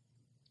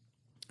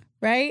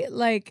 Right?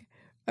 Like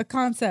a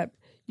concept.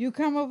 You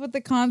come up with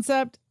the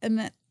concept and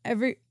then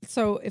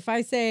so if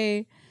I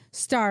say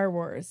Star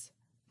Wars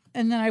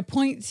and then I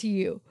point to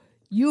you,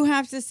 you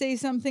have to say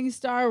something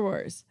Star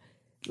Wars.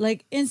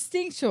 Like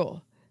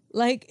instinctual.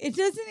 Like it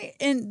doesn't,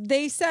 and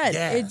they said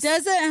it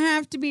doesn't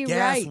have to be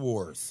right. Gas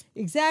wars.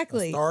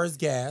 Exactly. A star is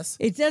gas.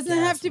 It doesn't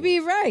have to be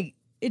right.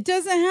 It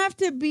doesn't have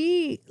to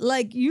be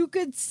like, you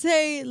could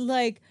say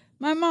like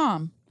my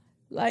mom.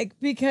 Like,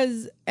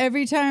 because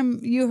every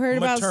time you heard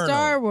about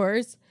Star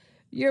Wars,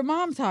 your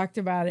mom talked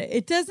about it.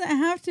 It doesn't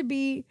have to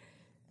be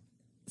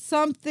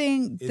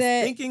something it's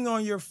thinking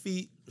on your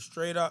feet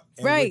straight up,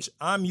 which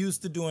I'm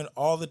used to doing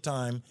all the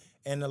time.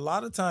 And a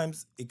lot of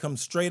times it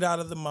comes straight out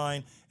of the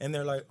mind and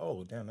they're like,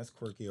 oh, damn, that's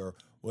quirky or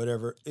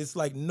whatever. It's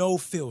like no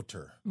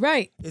filter.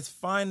 Right. It's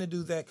fine to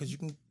do that because you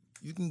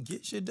can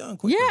get shit done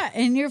quicker. Yeah,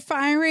 and you're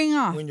firing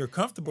off. When you're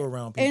comfortable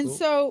around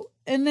people.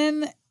 And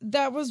then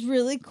that was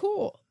really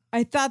cool.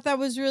 I thought that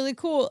was really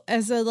cool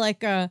as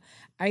a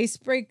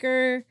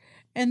icebreaker.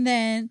 And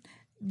then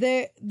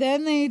they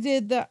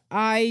did the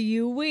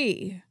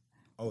IUE.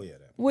 Oh, yeah.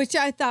 Which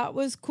I thought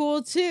was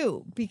cool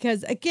too.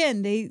 Because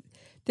again, they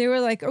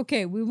were like,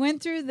 okay, we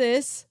went through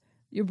this.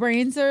 Your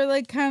brains are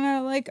like kind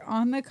of like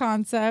on the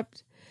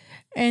concept.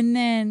 And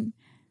then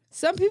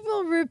some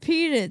people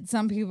repeated,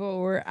 some people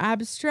were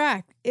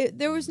abstract.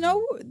 There was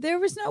no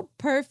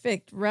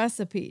perfect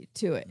recipe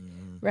to it,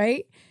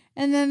 right?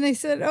 And then they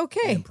said,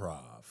 okay,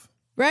 improv,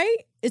 right?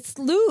 It's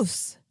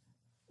loose,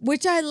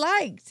 which I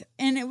liked,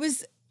 and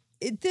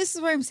this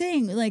is what I'm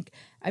saying. Like,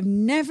 I've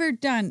never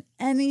done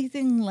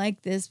anything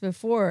like this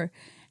before,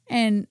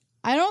 and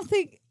I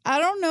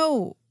don't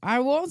know. I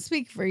won't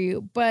speak for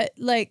you, but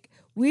like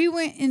we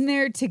went in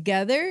there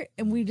together,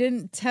 and we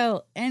didn't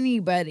tell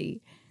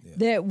anybody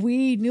that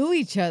we knew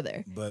each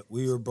other. But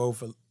we were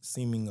both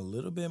seeming a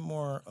little bit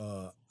more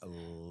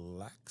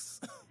lax.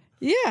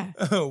 Yeah.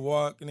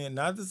 Walking in.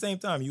 Not at the same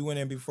time. You went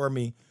in before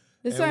me.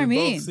 That's what I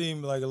mean. We both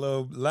seemed like a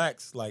little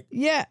lax. Like,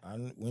 yeah.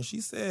 When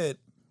she said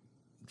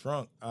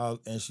drunk,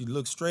 and she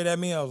looked straight at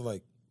me, I was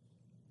like,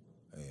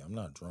 hey, I'm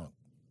not drunk.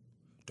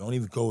 Don't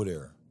even go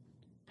there.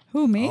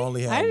 Who, me? I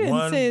only had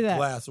one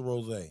glass of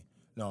rosé.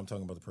 No, I'm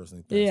talking about the person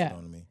who passed it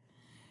on to me.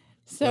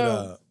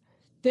 So...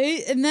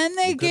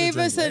 They gave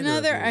us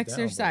another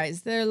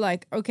exercise. They're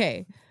like,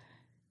 okay,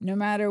 no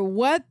matter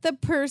what the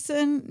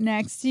person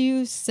next to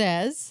you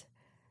says,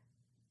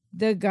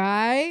 the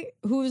guy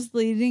who's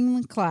leading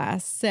the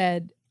class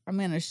said, I'm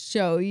going to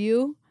show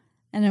you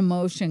an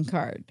emotion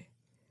card.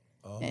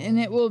 Oh. And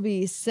it will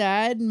be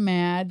sad,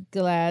 mad,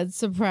 glad,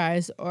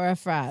 surprised, or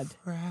afraid.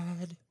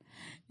 Afraid.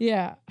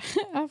 Yeah.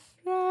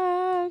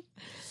 Afraid.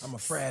 I'm a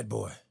frad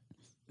boy.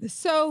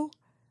 So...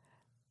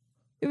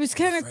 it was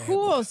kind of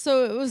cool.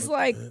 So it was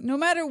like, no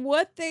matter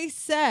what they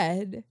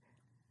said,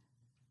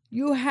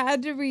 you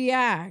had to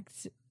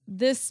react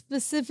this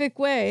specific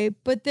way,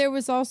 but there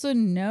was also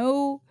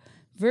no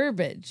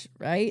verbiage,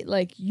 right?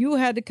 Like you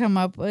had to come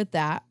up with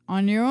that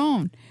on your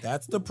own.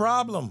 That's the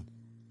problem.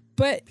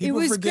 But people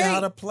it was forget great. How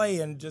to play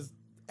and just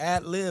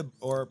ad lib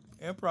or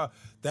improv.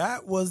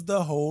 That was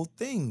the whole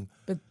thing.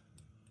 But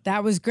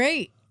that was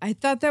great. I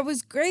thought that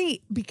was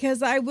great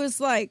because I was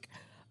like,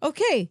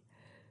 okay,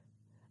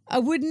 I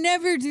would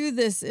never do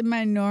this in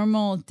my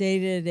normal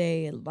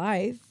day-to-day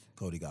life.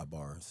 Cody got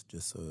bars.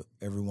 Just so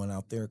everyone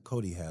out there,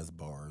 Cody has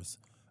bars.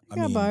 I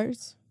got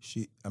bars.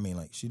 She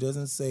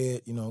doesn't say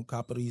it,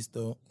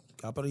 caparista,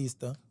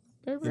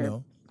 you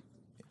know,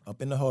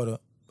 up in the hoda,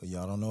 but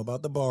y'all don't know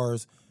about the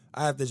bars.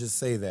 I have to just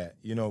say that,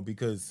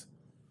 because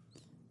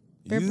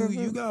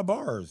you got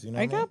bars,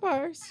 I got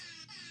bars.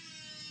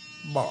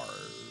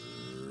 Bars.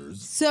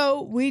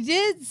 So we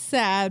did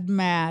sad,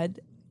 mad,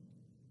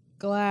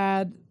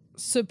 glad,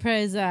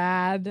 surprised,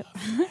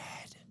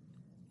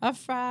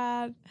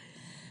 afraid.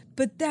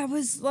 But that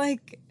was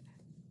like,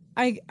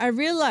 I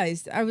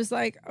realized, I was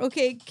like,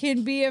 okay,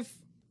 can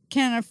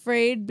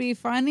afraid be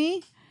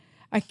funny?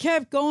 I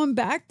kept going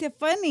back to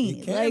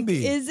funny. It can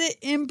be. Is it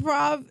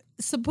improv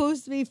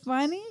supposed to be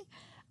funny?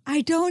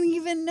 I don't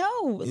even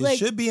know. It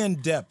should be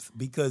in depth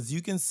because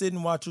you can sit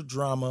and watch a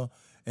drama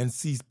and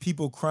see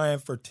people crying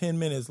for 10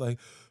 minutes like,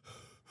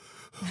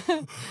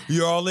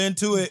 you're all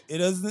into it.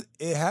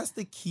 It has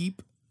to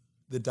keep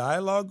the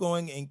dialogue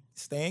going and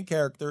stay in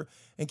character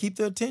and keep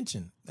the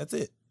attention. That's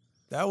it.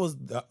 That was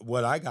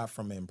what I got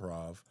from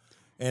improv.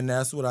 And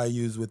that's what I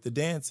use with the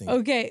dancing.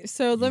 Okay,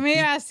 so let me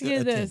ask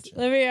you this.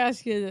 Let me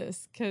ask you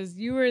this, because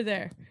you were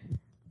there.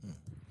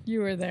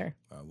 You were there.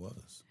 I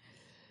was.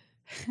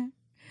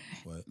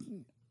 What?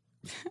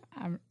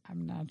 I'm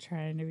not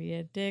trying to be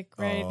a dick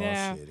right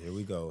now. Oh shit! Here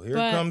we go.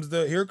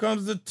 Here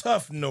comes the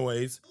tough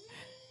noise.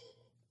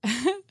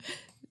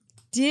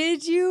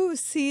 Did you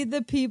see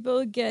the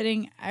people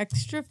getting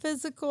extra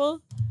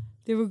physical?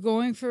 They were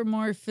going for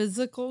more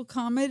physical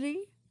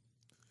comedy.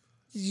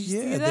 Did you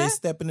see that? They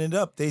stepping it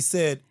up. They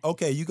said,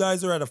 okay, you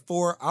guys are at a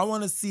 4. I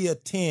want to see a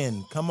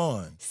 10. Come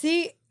on.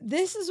 See,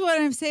 this is what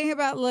I'm saying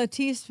about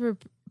Latif's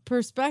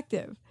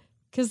perspective.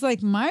 Because,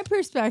 my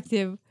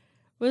perspective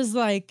was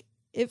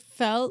it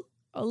felt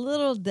a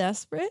little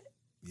desperate,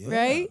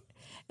 right?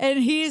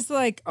 And he's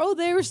like, oh,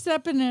 they were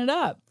stepping it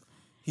up.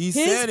 His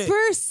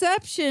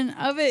perception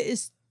of it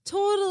is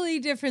totally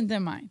different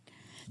than mine.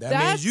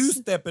 That means you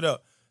step it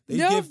up. They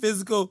get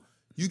physical.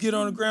 You get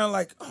on the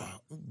ground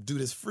do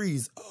this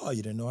freeze. Oh,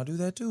 you didn't know I do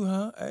that too,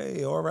 huh?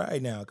 Hey, all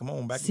right now. Come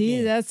on, back again.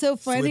 See, that's so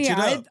funny.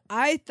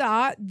 I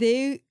thought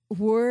they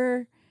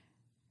were...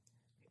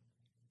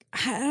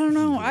 I don't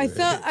know. I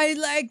felt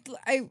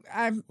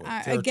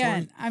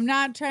I'm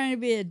not trying to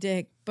be a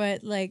dick,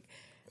 but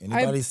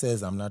anybody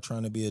says I'm not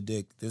trying to be a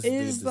dick, this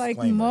is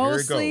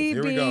mostly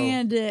being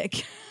a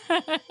dick.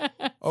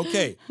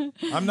 Okay,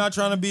 I'm not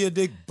trying to be a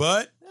dick,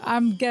 but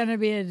I'm gonna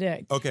be a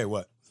dick. Okay,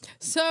 what?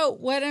 So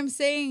what I'm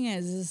saying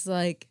is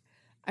like,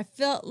 I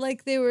felt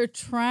like they were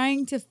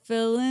trying to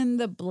fill in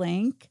the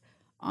blank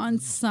on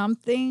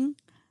something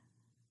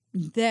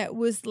that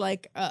was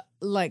like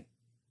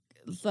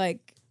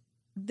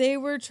they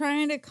were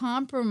trying to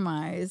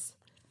compensate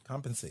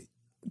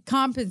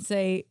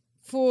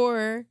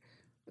for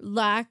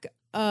lack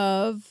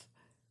of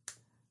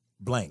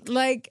blank.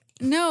 like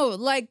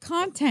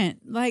content,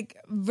 like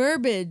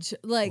verbiage,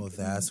 like. Well,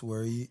 that's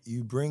where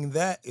you bring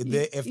that.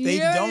 If they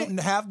Yeah. don't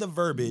have the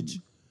verbiage,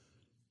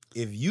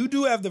 if you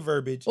do have the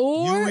verbiage,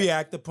 Or- you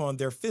react upon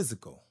their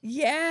physical.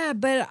 Yeah,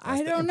 but I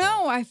the don't improv.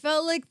 know. I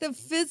felt like the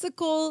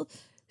physical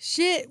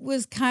shit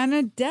was kind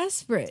of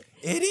desperate.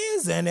 It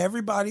is, and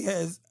everybody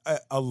has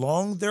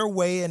along their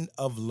way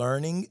of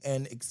learning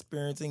and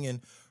experiencing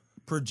and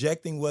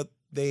projecting what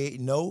they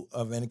know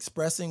of and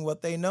expressing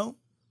what they know.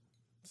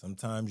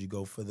 Sometimes you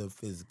go for the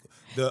physical.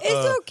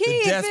 It's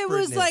okay if it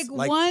was like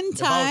one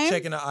If I time. was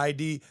checking an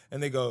ID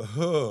and they go,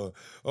 oh,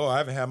 I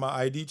haven't had my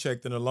ID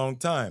checked in a long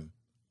time.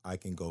 I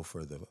can go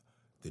for the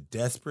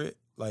desperate.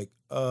 Like,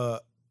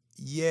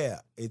 yeah,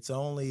 it's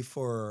only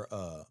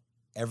for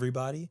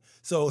everybody.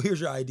 So here's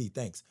your ID.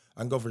 Thanks.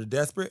 I can go for the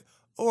desperate,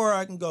 or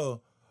I can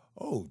go,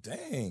 oh,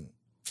 dang.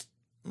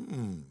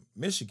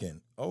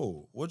 Michigan.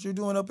 Oh, what you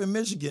doing up in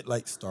Michigan?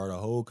 Like, start a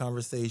whole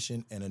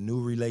conversation and a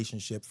new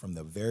relationship from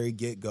the very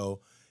get-go.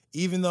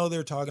 Even though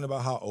they're talking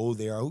about how old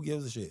they are, who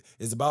gives a shit?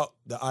 It's about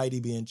the ID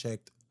being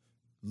checked,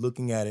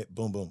 looking at it,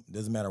 boom, boom.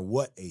 Doesn't matter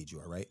what age you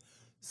are, right?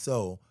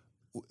 So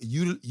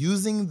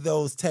using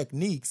those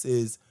techniques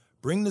is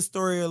bring the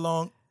story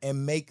along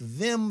and make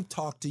them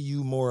talk to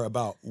you more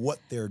about what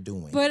they're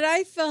doing. But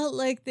I felt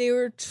like they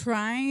were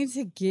trying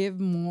to give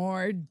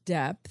more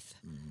depth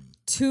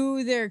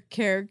to their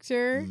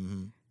character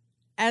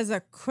as a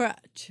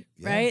crutch,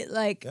 right?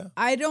 Like,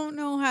 I don't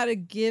know how to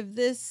give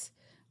this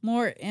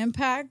more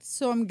impact,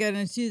 so I'm going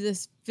to do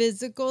this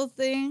physical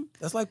thing.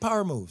 That's like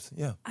power moves,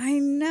 yeah. I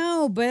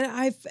know, but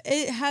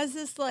it has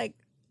this, like,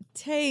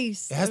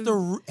 taste. It has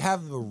to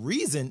have a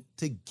reason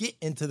to get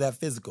into that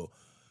physical.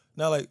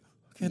 Not like,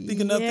 I can't think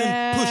of nothing,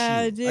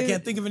 push you. Dude. I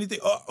can't think of anything,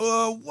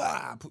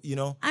 wow, you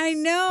know? I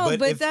know,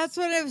 but if- that's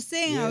what I was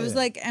saying. I was Yeah.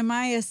 like, am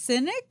I a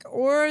cynic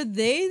or are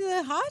they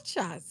the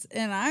hotshots?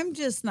 And I'm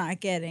just not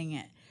getting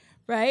it,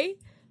 right?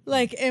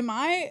 Like, am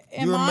I?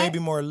 You're maybe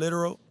more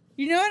literal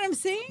You know what I'm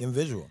saying? than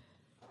visual.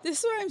 This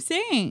is what I'm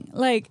saying.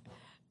 Like,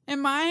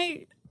 am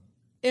I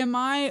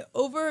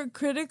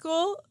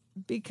overcritical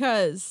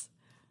because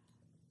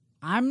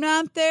I'm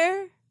not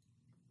there,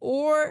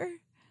 or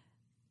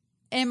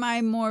am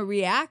I more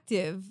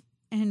reactive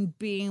and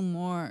being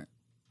more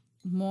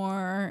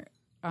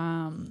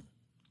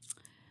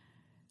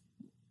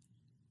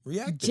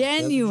Reactive.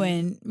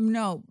 genuine?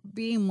 No,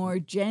 being more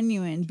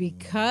genuine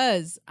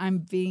because I'm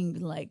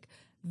being like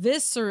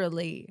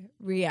viscerally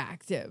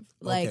reactive.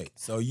 Like, Okay,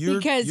 so you're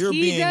because he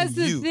being does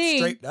the you. thing.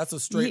 Straight, that's a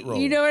straight roll.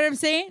 You know what I'm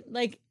saying?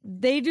 Like,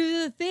 they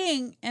do the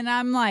thing, and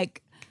I'm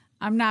like,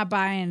 I'm not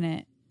buying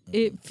it.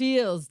 It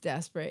feels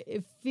desperate.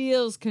 It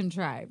feels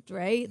contrived,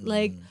 right?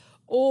 Like,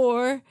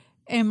 or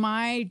am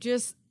I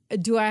just,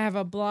 do I have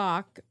a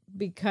block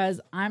because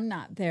I'm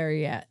not there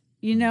yet?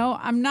 You know,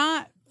 I'm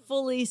not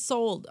fully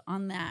sold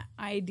on that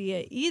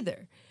idea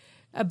either.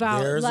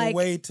 About There's like, a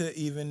way to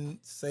even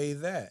say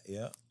that,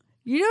 yeah.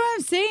 you know what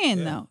I'm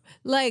saying, though?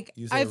 Like,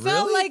 You I said,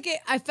 felt really? like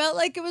I felt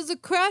like it was a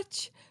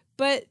crutch,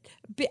 but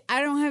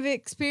I don't have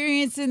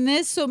experience in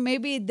this, so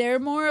maybe they're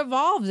more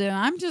evolved, and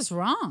I'm just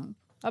wrong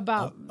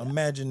about.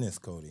 Imagine this,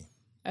 Cody.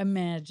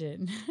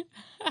 Imagine.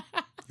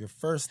 Your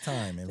first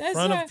time in That's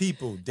front right. of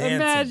people dancing.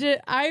 Imagine.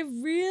 I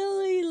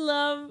really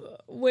love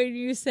when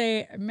you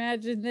say,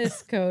 "Imagine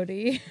this,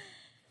 Cody."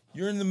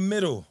 You're in the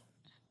middle.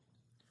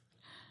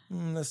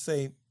 Let's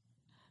say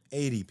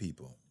 80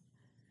 people.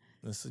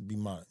 Let's be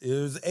modest.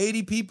 There's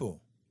 80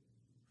 people.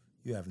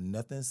 You have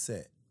nothing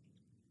set.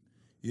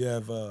 You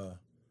have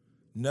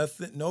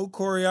nothing, no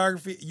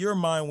choreography. Your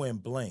mind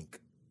went blank.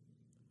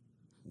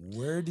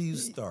 Where do you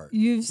start?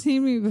 You've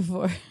seen me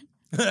before.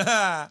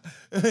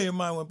 Your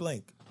mind went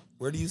blank.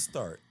 Where do you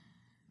start?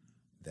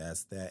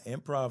 That's that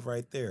improv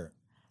right there.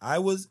 I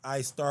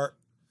start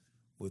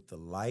with the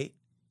light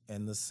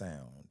and the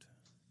sound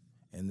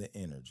and the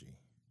energy.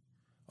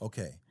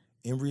 Okay.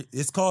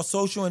 It's called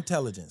social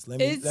intelligence. Let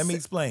me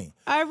explain.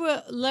 I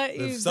will let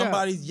you. If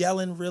somebody's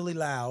yelling really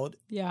loud,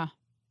 yeah.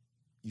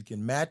 you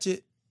can match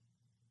it.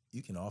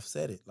 You can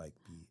offset it. Like,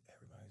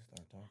 everybody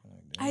start talking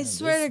like that. I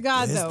swear to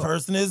God, this though.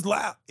 person is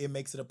loud. It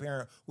makes it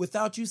apparent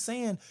without you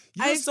saying,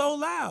 you're so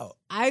loud.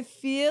 I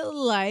feel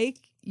like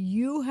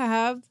you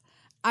have.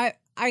 I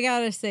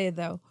gotta say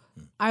though,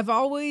 I've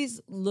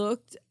always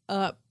looked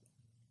up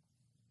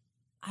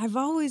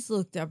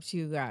to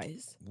you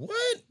guys.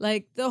 What?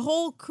 Like the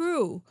whole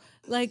crew.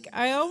 Like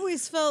I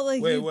always felt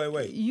like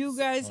Wait. you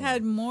guys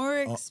had more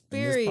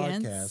experience.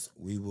 In this podcast,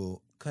 we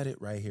will cut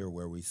it right here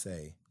where we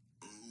say,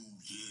 oh,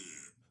 yeah.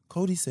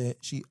 Cody said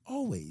she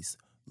always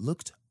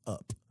looked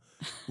up.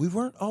 We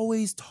weren't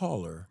always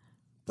taller,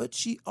 but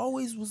she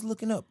always was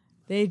looking up.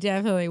 They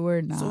definitely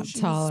were not So she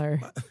was-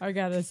 taller. I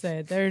gotta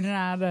say, they're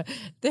not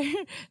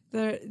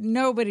they're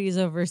nobody's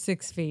over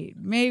 6 feet.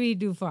 Maybe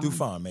Dufon.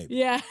 Dufon, maybe.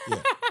 Yeah.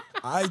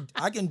 Yeah.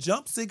 I can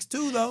jump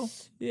 6'2" though.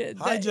 Yeah,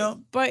 High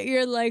jump. But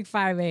you're like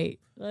 5'8".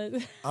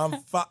 I'm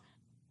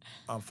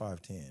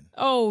 5'10".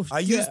 Oh,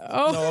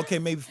 No, okay,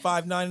 maybe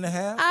 5'9.5".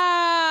 And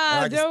I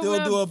can don't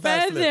still do a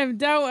offend backflip. him.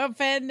 Don't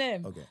offend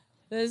him. Okay.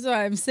 That's what I'm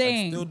I can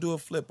saying. still do a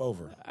flip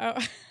over. Oh.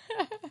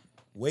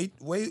 Wait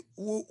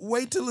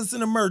till it's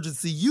an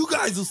emergency. You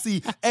guys will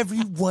see,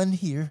 everyone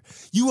here.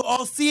 You will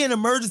all see an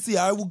emergency.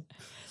 I will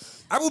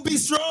be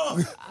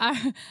strong.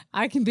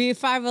 I can be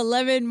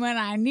 5'11" when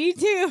I need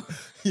to.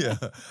 Yeah.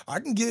 I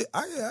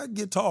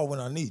get tall when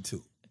I need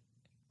to.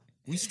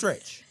 We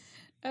stretch.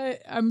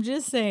 I'm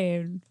just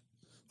saying.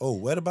 Oh,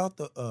 what about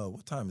the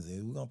what time is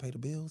it? We gonna pay the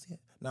bills yet?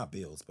 Not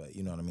bills, but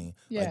you know what I mean?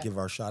 Yeah. Like give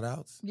our shout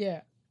outs.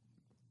 Yeah.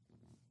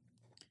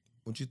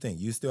 What you think?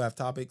 You still have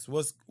topics?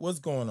 What's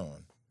going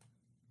on?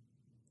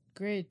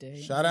 Great day.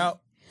 Shout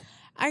out.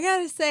 I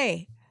gotta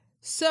say,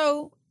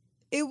 so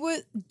it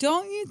was.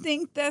 Don't you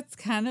think that's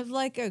kind of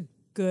like a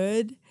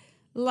good,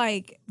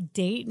 like,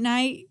 date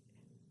night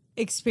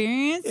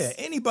experience? Yeah,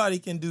 anybody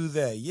can do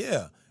that.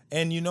 Yeah,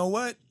 and you know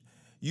what?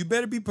 You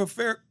better be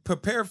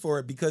prepared for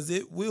it because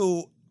it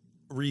will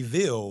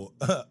reveal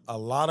a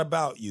lot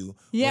about you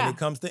when it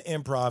comes to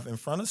improv in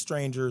front of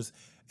strangers,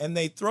 and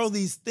they throw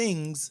these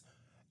things,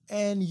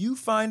 and you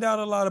find out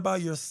a lot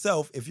about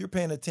yourself if you're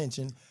paying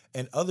attention.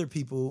 And other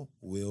people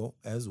will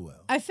as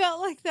well. I felt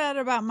like that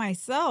about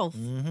myself.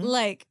 Mm-hmm.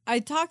 Like, I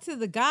talked to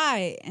the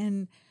guy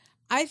and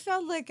I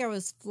felt like I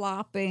was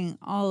flopping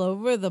all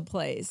over the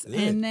place. Good,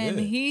 and then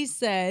good. he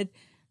said,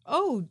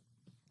 "Oh,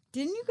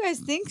 didn't you guys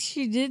think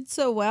she did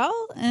so well?"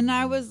 And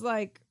I was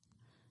like,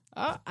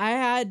 oh,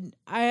 I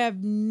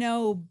have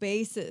no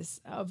basis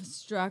of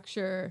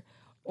structure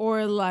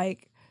or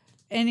like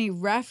any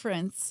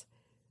reference.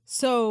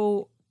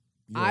 So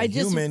You're I a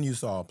just human. You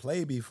saw a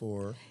play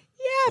before.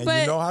 yeah, And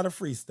but you know how to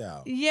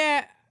freestyle.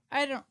 yeah,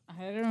 I don't.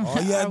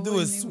 All you I have to do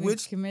is wouldn't even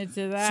switch- commit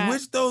to that.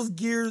 Switch those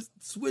gears.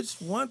 Switch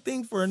one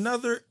thing for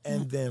another,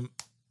 and then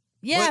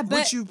Yeah,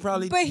 what you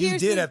probably you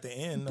here's did at the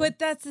end. But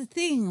that's the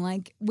thing.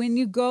 Like when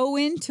you go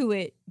into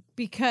it,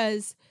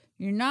 because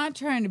you're not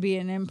trying to be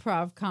an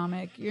improv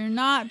comic, you're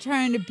not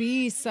trying to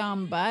be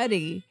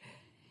somebody.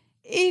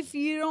 If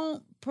you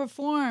don't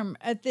perform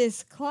at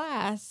this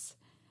class,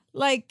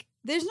 like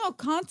there's no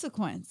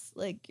consequence.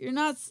 Like you're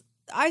not.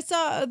 I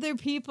saw other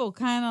people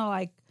kind of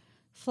like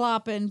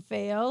flop and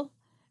fail,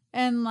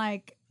 and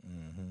like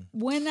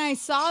when I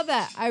saw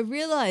that, I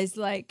realized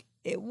like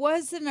it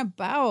wasn't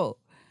about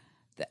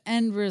the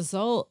end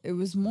result. It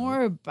was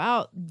more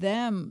about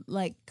them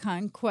like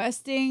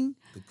conquesting,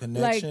 the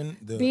connection,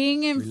 like the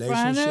being in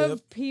front relationship.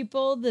 of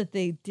people that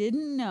they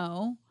didn't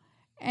know,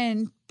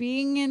 and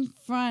being in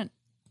front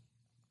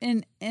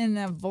in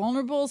a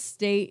vulnerable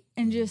state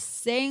and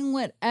just saying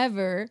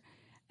whatever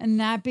and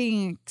that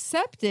being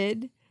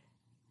accepted.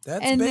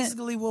 That's and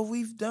basically what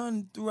we've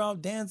done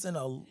throughout dancing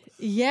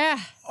Yeah.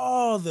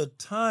 all the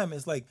time.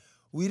 It's like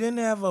we didn't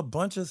have a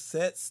bunch of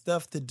set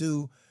stuff to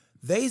do.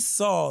 They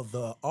saw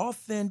the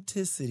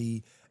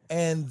authenticity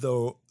and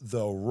the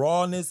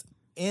rawness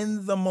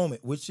in the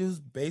moment, which is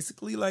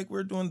basically like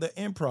we're doing the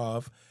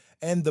improv.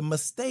 And the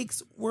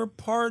mistakes were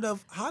part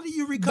of how do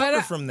you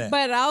recover from that?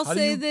 But I'll How do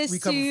say you this to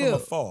recover you. from a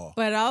fall?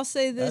 But I'll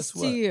say this That's to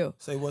what. you.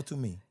 Say what to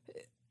me?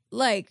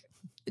 Like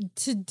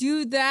to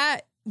do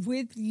that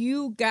with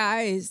you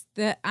guys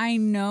that I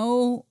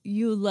know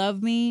you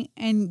love me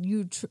and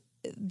you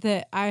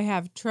that I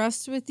have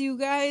trust with you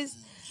guys,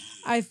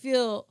 I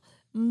feel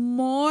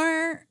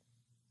more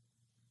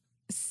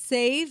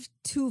safe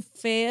to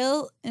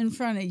fail in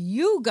front of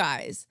you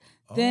guys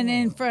than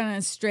in front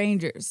of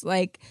strangers.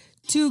 Like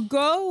to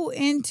go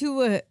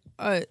into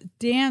a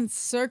dance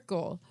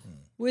circle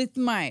with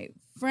my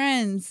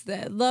friends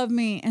that love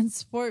me and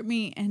support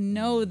me and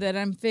know that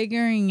I'm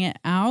figuring it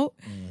out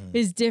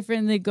is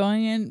different than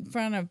going in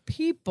front of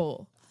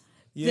people.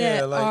 Yeah,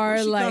 that like are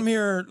when she like- come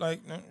here,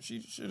 like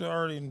she should have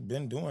already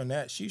been doing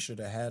that. She should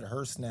have had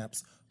her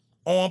snaps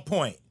on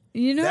point.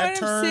 You know That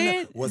what I'm turn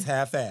saying? was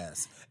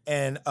half-ass,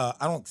 and I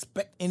don't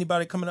expect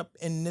anybody coming up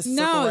in this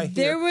No, circle right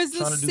there here was a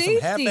trying to do safety.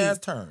 some half-ass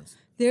turns.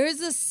 There is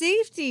a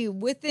safety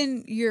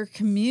within your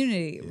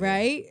community,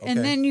 right? And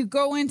okay. then you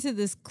go into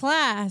this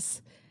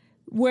class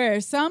where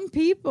some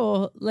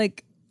people,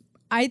 like,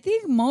 I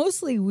think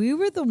mostly we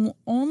were the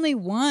only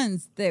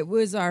ones that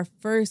was our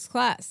first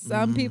class.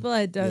 Some people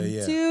had done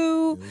Yeah.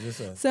 2. It was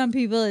just us. Some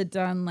people had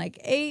done like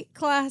 8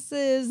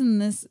 classes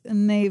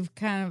and they've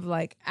kind of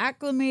like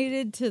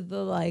acclimated to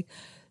the like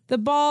the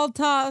ball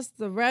toss,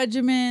 the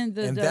regiment,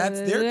 And that's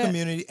their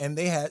community, and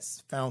they had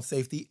found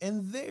safety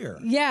in there.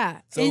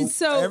 Yeah. So, and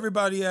so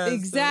everybody has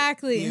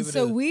exactly. To be And able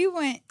so to- we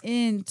went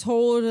in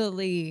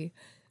totally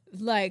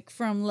like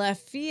from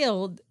left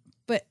field.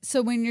 But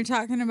so when you're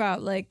talking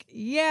about like,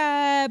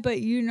 yeah, but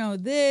you know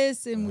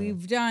this and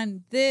we've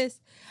done this,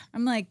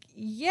 I'm like,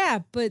 yeah,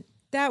 but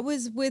that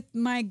was with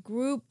my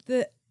group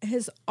that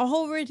has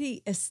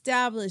already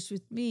established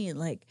with me,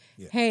 like,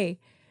 hey,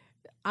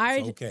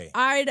 okay.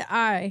 eye to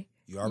eye.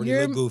 You already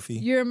look goofy.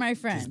 You're my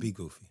friend. Just be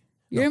goofy.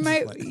 You're No,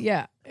 my, like,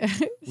 yeah.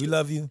 we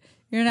love you.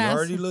 You're an You asshole.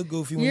 already look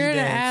goofy when you You're an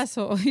dance.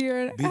 asshole. You're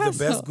an Be asshole. the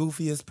best,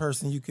 goofiest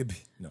person you could be.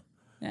 No.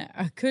 Yeah,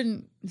 I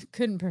couldn't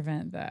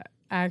prevent that,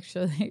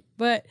 actually.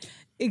 But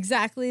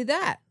exactly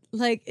that.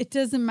 Like, it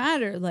doesn't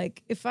matter.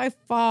 Like, if I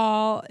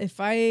fall, if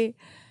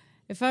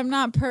I'm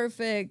not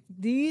perfect,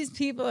 these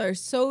people are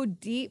so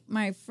deep,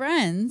 my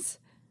friends,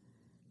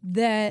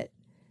 that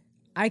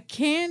I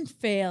can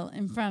fail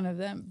in front of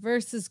them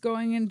versus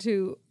going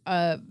into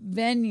a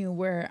venue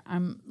where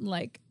I'm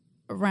like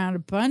around a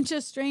bunch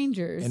of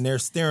strangers. And they're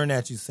staring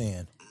at you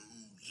saying,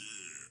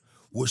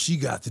 what she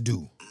got to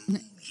do?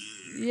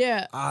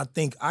 Yeah. I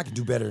think I could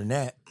do better than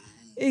that.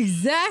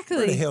 Exactly.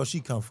 Where the hell she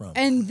come from?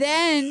 And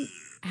then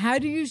how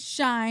do you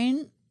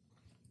shine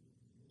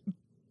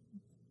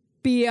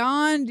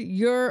beyond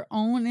your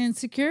own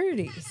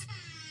insecurities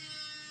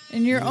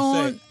and your You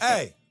own say,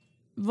 hey,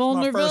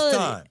 vulnerability? my first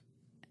time.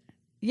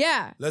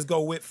 Yeah. Let's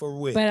go wit for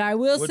wit. But I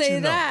will What say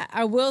you know?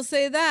 I will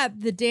say that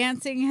the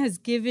dancing has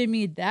given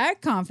me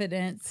that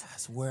confidence.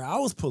 That's where I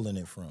was pulling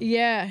it from.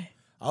 Yeah.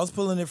 I was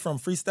pulling it from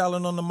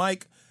freestyling on the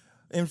mic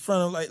in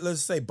front of, like,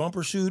 let's say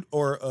Bumper Shoot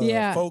or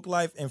Yeah. Folk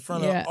Life in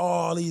front Yeah. of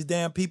all these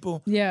damn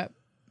people. Yeah.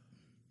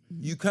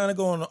 You kind of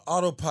go on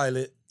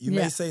autopilot. You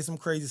Yeah. may say some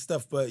crazy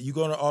stuff, but you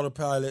go on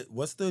autopilot.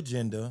 What's the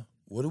agenda?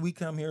 What do we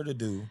come here to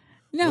do?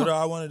 No. What do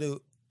I want to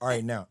do? All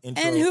right, now,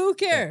 intro. And who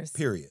cares?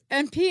 Period.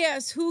 And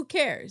P.S., who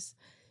cares?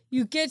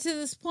 You get to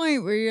this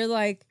point where you're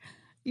like,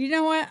 you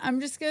know what?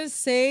 I'm just going to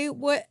say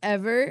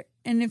whatever.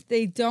 And if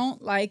they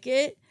don't like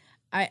it,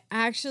 I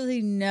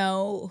actually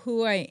know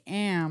who I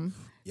am.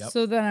 Yep.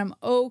 So that I'm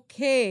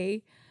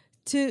okay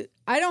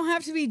I don't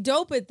have to be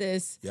dope at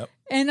this. Yep.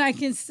 And I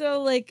can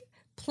still like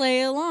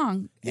play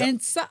along. Yep.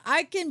 And so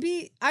I can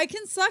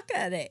suck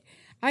at it.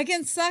 I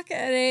can suck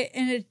at it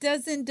and it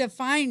doesn't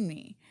define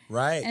me.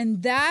 Right.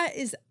 And that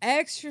is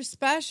extra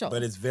special.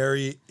 But it's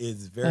very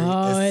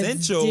Oh,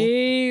 essential. It's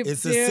deep,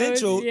 It's dude.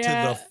 essential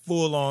Yeah. to the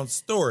full-on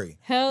story.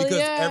 Hell because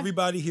yeah.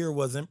 everybody here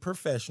wasn't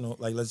professional.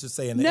 Like, let's just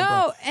say in the No,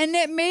 improv. and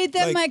it made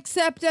them Like-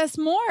 accept us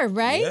more,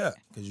 right? Yeah,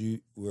 because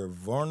you were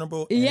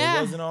vulnerable and Yeah.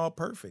 it wasn't all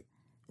perfect.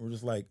 We're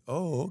just like,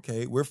 oh,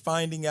 okay. We're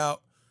finding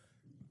out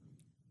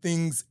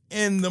things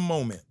in the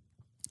moment.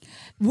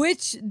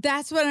 Which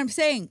that's what I'm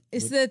saying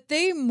is that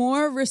they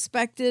more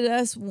respected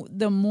us,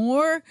 the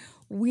more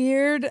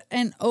weird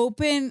and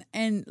open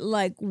and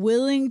like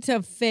willing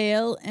to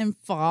fail and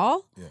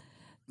fall.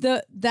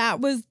 Yeah.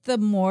 That was the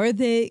more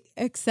they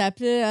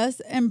accepted us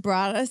and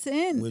brought us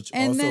in, Which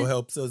and also then-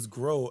 helps us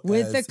grow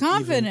with as the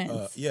confidence.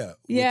 Even,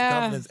 with Yeah.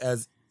 confidence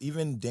as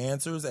even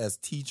dancers, as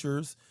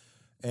teachers,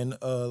 and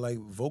like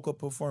vocal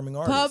performing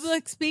artists.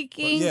 public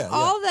speaking, Yeah, yeah.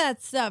 all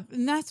that stuff.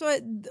 And that's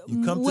what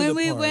You come to when the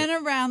we part, went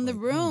around the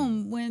like,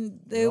 room when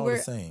they all the were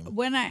same.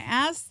 when I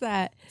asked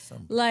that,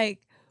 Some-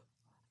 like,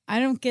 I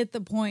don't get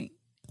the point.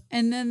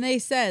 And then they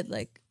said,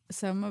 like,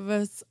 some of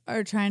us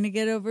are trying to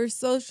get over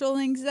social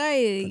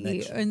anxiety,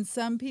 Connection. and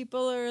some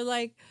people are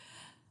like,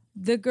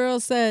 the girl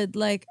said,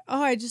 like,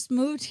 oh, I just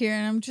moved here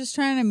and I'm just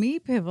trying to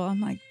meet people. I'm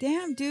like,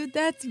 damn, dude,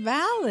 that's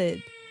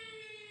valid.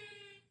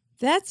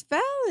 That's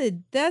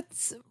valid.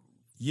 That's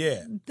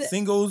Yeah,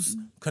 singles,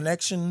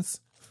 connections.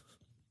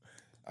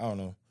 I don't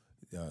know.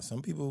 Yeah,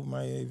 some people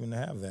might even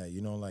have that.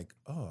 You know, like,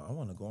 oh, I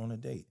want to go on a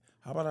date.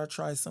 How about I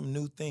try some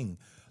new thing?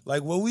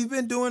 Like what we've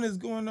been doing is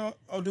doing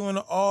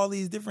all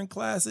these different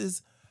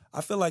classes. I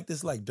feel like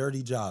this like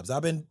dirty jobs.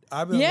 I've been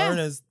Yeah.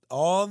 learning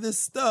all this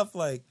stuff.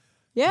 Like,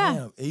 yeah.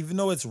 damn, even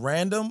though it's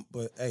random,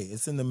 but hey,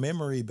 it's in the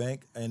memory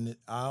bank, and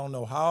I don't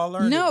know how I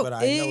learned No, it, but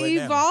I know it it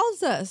now.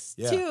 evolves us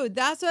Yeah. too.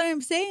 That's what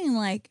I'm saying.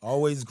 Like,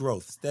 Always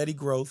growth, steady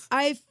growth.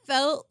 I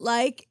felt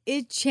like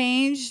it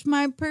changed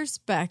my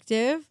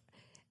perspective,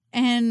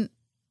 and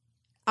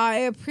I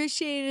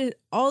appreciated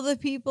all the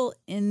people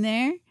in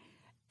there.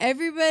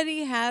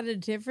 Everybody had a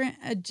different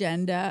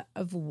agenda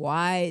of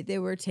why they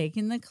were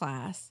taking the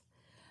class,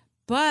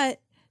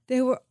 but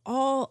they were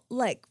all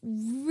like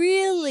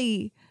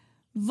really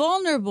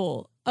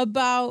vulnerable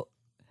about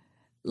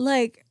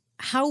like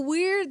how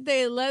weird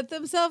they let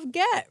themselves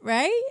get,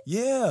 right?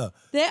 Yeah,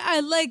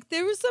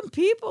 There were some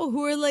people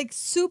who were like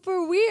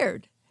super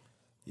weird,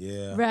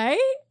 yeah.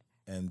 right?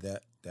 And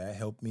that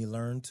helped me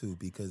learn too,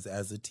 because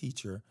as a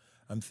teacher,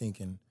 I'm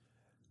thinking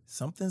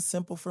something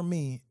simple for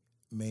me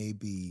may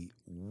be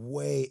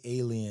way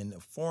alien,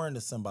 foreign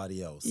to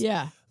somebody else.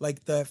 Yeah.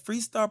 Like the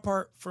freestyle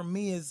part for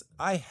me is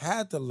I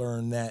had to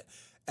learn that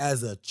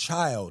as a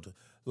child.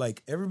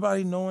 Like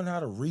everybody knowing how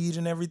to read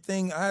and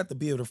everything, I had to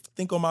be able to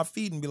think on my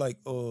feet and be like,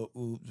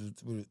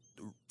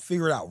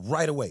 figure it out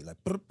right away. Like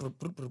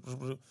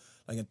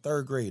in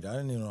third grade, I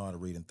didn't even know how to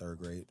read in third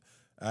grade.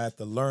 I had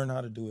to learn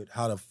how to do it,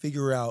 how to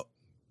figure out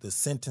the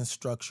sentence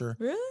structure.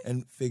 Really?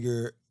 And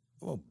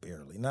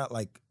barely. Not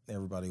like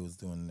everybody was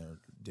doing their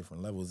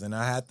different levels. And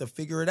I had to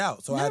figure it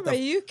out. So I No, had but to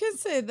you can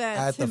say that.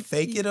 I had to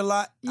fake it a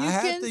lot. you I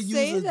had can to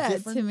say use a that to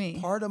different me.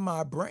 part of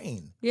my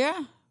brain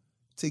Yeah.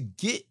 to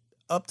get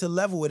up to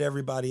level with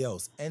everybody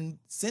else. And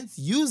since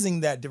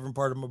using that different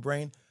part of my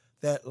brain,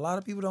 that a lot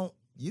of people don't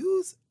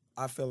use,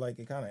 I feel like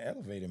it kind of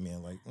elevated me.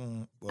 And like,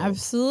 well,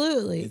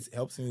 Absolutely. it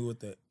helps me with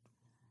the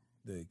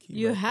key.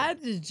 You right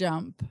had to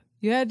jump.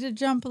 You had to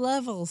jump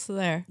levels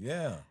there.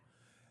 Yeah.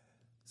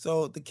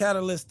 So the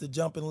catalyst to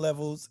jumping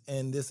levels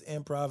in this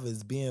improv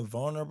is being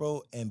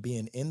vulnerable and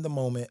being in the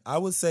moment. I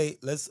would say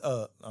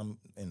I'm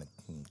in the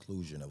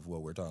conclusion of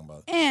what we're talking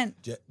about. And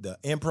The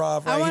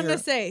improv right I want here. to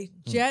say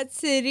Jet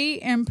City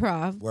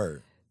Improv.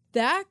 Word.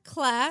 That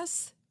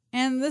class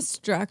and the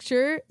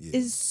structure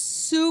is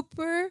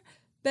super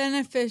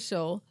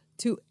beneficial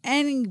to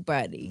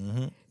anybody.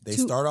 Mm-hmm. They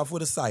start off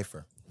with a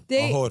cipher.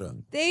 They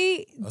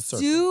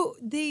circle.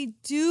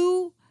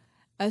 do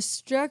a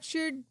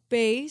structured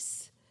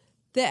base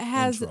that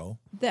has Intro.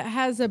 that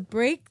has a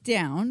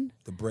breakdown.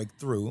 The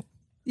breakthrough.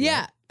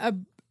 Yeah,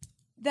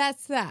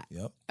 that's that.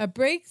 Yep. A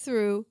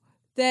breakthrough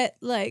that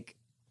like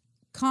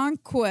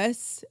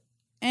conquests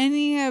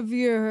any of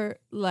your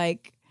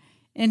like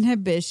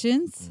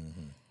inhibitions,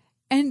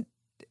 and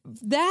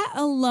that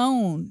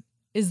alone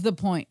is the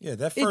point. Yeah,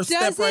 that first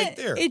step right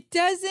there. It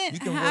doesn't You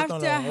can have work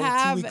on to a whole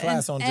have 2-week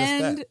class an on just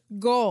that. end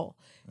goal.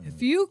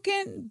 If you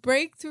can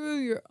break through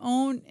your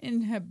own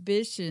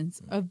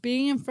inhibitions of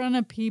being in front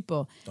of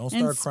people Don't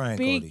and start crying,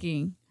 Cody.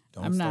 speaking,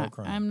 Don't start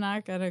crying. I'm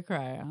not gonna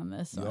cry on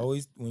this You one.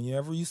 always,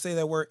 whenever you say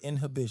that word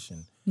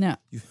inhibition, No,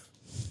 you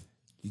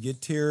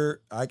get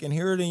tear. I can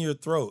hear it in your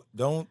throat.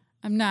 Don't.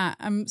 I'm not.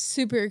 I'm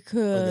super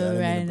cool Okay,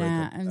 I right didn't mean to break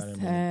now. up- I'm I didn't mean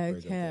to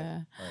break so up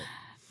cool.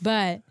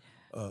 that.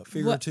 But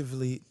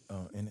Figuratively,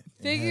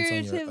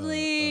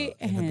 figuratively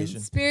and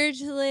inhibition.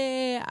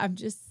 spiritually, I'm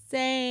just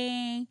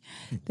saying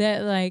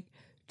that, like,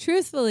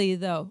 truthfully,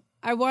 though,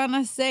 I want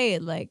to say,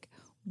 like,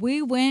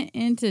 we went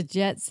into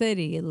Jet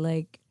City,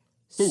 like,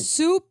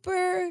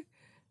 super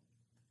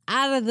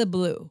out of the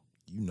blue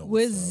You know,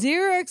 with what's up.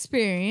 zero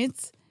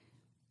experience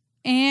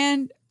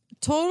and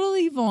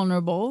totally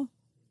vulnerable.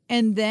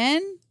 And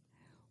then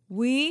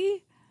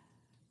we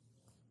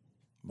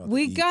About to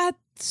we eat. got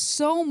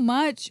so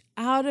much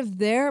out of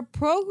their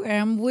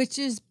program, which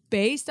is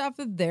based off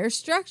of their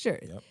structure.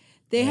 Yep.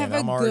 They And have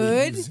I'm a already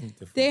good, using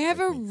different they have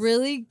a techniques.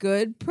 really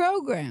good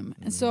program.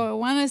 And so I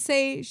want to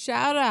say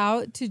shout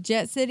out to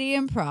Jet City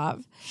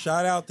Improv.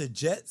 Shout out to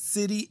Jet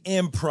City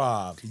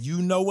Improv.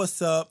 You know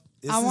what's up.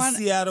 This is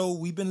Seattle.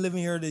 We've been living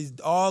here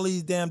all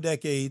these damn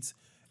decades.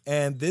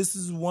 And this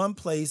is one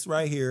place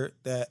right here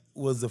that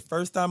was the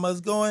first time I was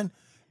going.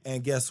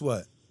 And guess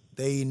what?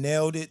 They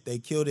nailed it. They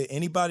killed it.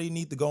 Anybody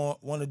need to go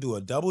want to do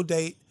a double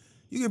date?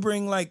 You can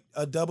bring like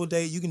a double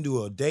date. You can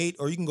do a date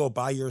or you can go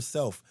by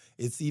yourself.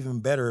 It's even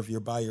better if you're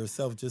by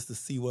yourself just to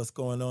see what's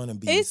going on and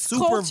be It's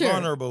super culture.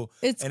 vulnerable.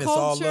 It's and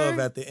culture. it's all love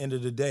at the end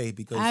of the day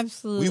because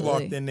Absolutely. we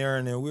walked in there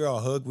and then we all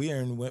hugged. We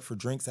went for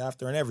drinks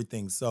after and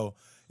everything. So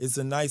it's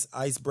a nice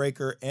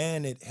icebreaker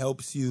and it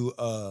helps you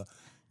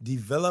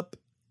develop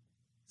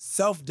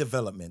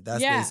self-development.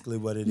 That's basically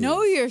what it is.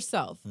 Know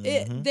yourself.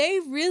 They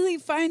really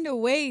find a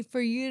way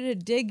for you to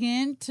dig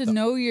in to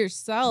know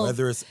yourself.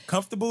 Whether it's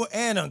comfortable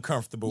and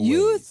uncomfortable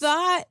You ways.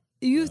 thought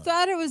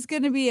it was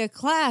going to be a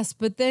class,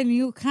 but then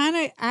you kind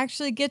of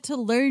actually get to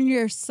learn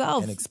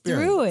yourself And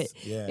through it. experience.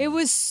 Yeah. It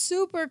was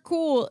super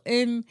cool.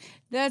 And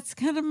that's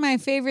kind of my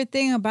favorite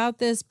thing about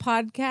this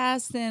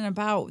podcast and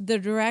about the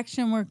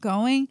direction we're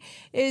going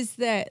is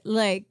that,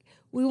 like,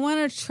 we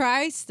want to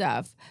try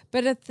stuff,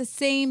 but at the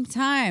same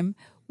time,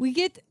 we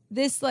get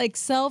this like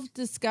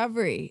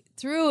self-discovery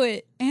through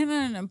it and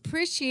an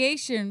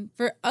appreciation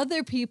for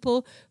other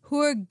people who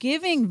are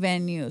giving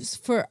venues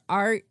for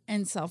art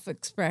and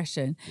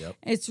self-expression. Yep.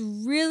 It's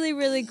really,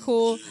 really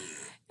cool.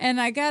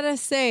 And I gotta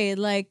say,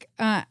 like,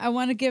 I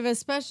want to give a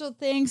special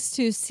thanks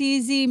to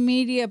CZ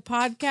Media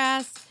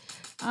Podcast.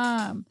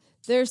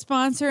 They're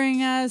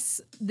sponsoring us.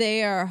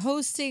 They are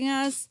hosting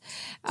us.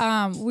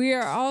 We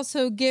are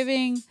also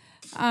giving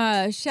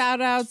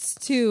shout outs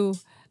to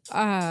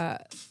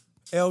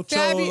El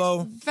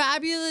Cholo,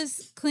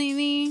 Fabulous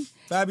Cleaning.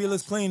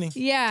 Fabulous Cleaning.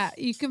 Yeah,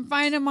 you can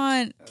find them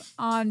on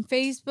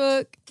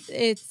Facebook.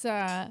 It's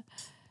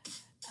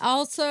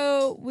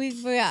also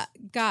we've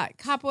got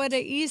Capoeira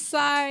East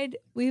Side.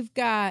 We've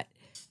got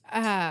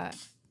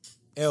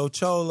El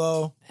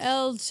Cholo.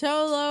 El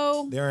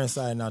Cholo. They're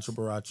inside Nacho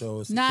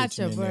Borracho. It's a Nacho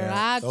kitchen in there.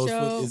 Borracho. Those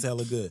food is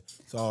hella good.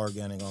 It's all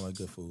organic, all that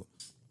good food.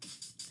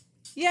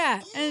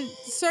 Yeah, and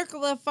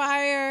Circle of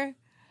Fire.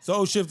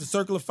 Soul Shift, the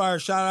Circle of Fire,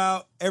 shout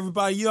out.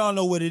 Everybody, you all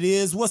know what it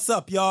is. What's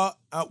up, y'all?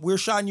 We're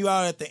shouting you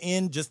out at the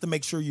end just to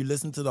make sure you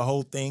listen to the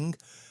whole thing.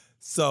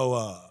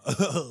 So,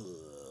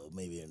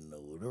 maybe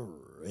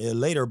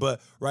later, but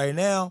right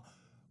now,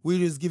 we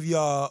just give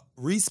y'all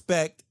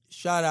respect,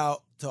 shout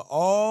out to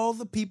all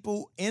the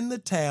people in the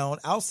town,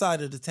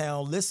 outside of the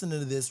town, listening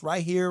to this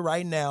right here,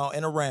 right now,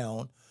 and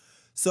around.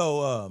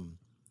 So,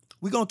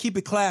 we're going to keep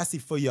it classy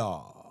for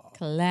y'all.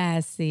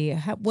 Classy.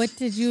 What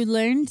did you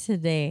learn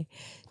today?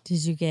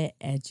 Did you get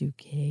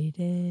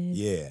educated?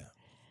 Yeah.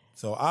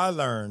 So I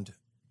learned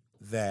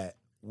that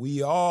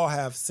we all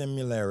have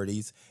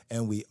similarities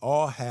and we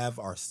all have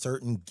our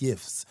certain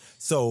gifts.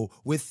 So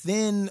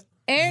within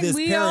And this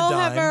we paradigm. all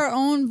have our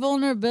own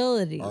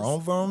vulnerabilities. Our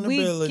own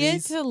vulnerabilities. We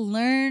get to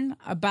learn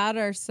about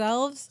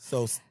ourselves.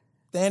 So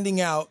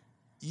standing out,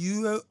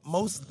 you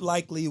most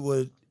likely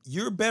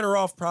you're better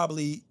off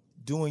probably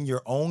doing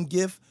your own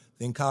gift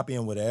than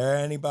copying what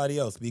anybody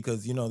else,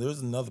 because, there's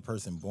another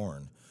person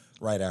born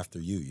right after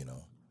you,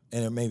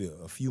 and there may be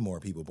a few more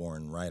people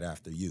born right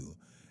after you.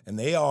 And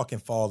they all can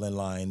fall in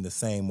line the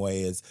same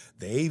way as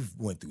they've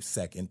went through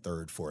second,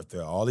 third, fourth,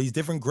 all these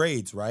different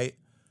grades, right?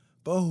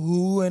 But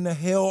who in the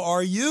hell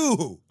are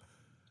you?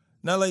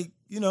 Now, you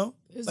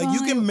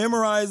can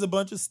memorize a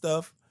bunch of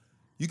stuff.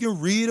 You can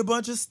read a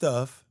bunch of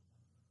stuff.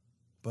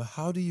 But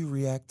how do you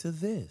react to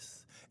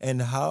this?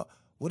 And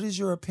what is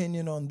your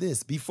opinion on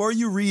this? Before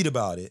you read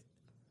about it,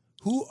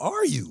 who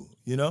are you?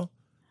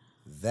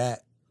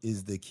 That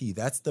is the key.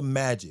 That's the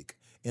magic.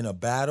 In a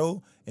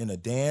battle, in a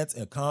dance,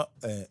 in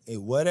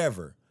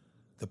whatever.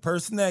 The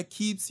person that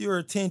keeps your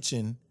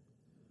attention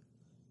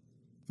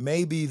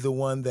may be the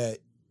one that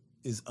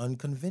is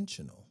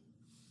unconventional.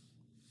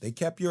 They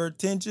kept your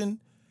attention,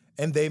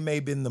 and they may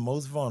have been the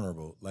most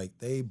vulnerable. Like,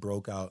 they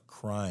broke out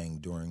crying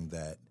during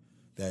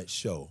that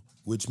show,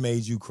 which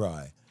made you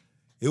cry.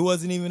 It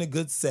wasn't even a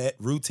good set,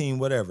 routine,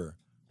 whatever.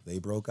 They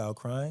broke out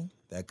crying.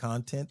 That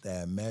content,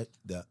 that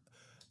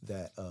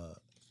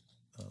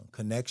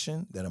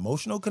connection, that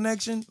emotional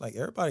connection, like,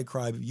 everybody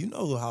cried. You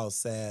know how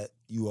sad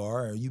you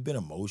are, and you've been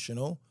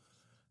emotional.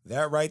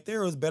 That right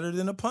there was better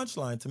than a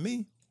punchline to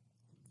me.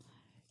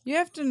 You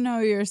have to know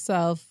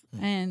yourself.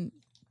 And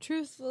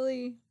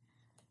truthfully,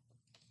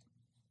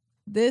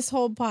 this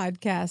whole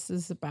podcast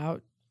is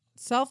about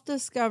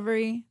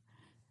self-discovery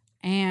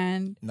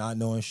and not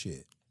knowing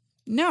shit.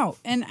 No,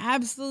 and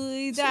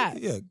absolutely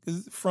that. Yeah,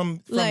 because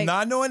from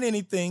not knowing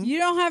anything, you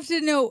don't have to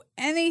know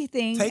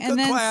anything. Take and a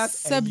then class,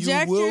 subject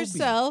and you will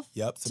yourself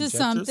to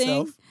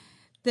something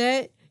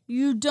that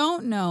you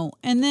don't know,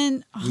 and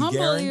then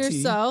humble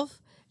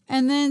yourself,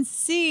 and then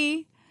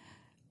see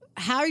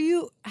how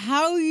you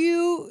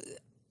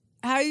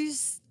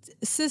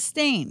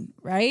sustain,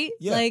 right?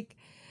 Yeah. Like,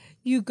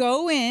 you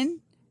go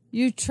in,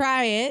 you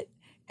try it,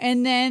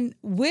 and then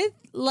with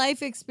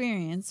life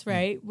experience,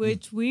 right?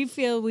 Which we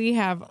feel we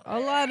have a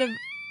lot of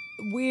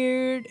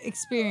weird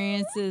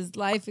experiences,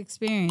 life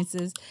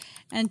experiences,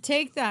 and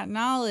take that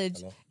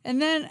knowledge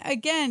and then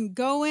again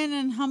go in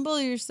and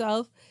humble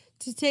yourself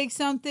to take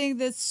something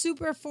that's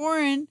super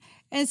foreign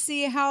and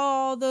see how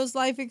all those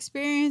life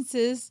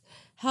experiences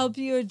help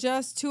you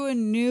adjust to a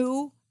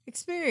new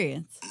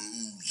experience.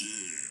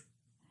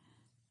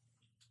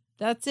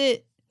 That's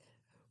it.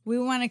 We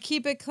want to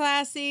keep it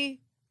classy.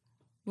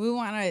 We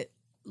want to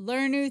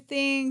learn new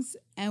things,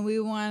 and we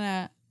want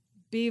to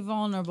be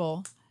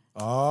vulnerable.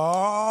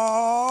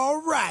 All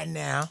right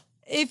now.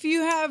 If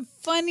you have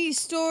funny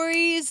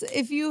stories,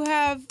 if you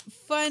have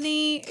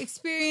funny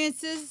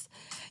experiences,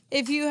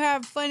 if you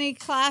have funny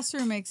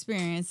classroom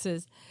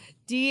experiences,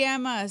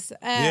 DM us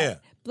at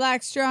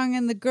Black Strong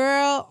and the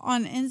Girl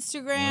on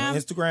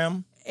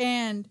Instagram.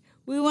 And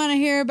we want to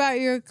hear about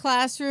your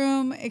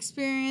classroom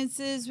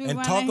experiences.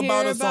 And talk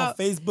about us on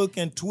Facebook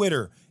and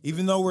Twitter.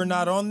 Even though we're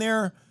not on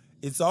there,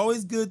 it's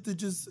always good to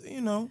just, light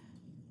it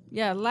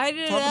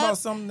up. Talk about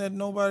something that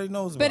nobody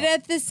knows about. But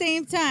at the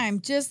same time,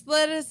 just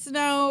let us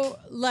know,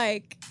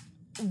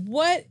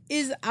 what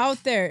is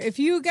out there. If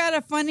you got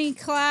a funny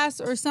class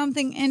or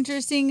something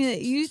interesting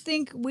that you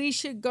think we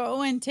should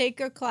go and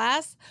take a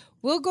class,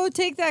 we'll go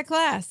take that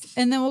class,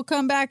 and then we'll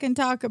come back and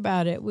talk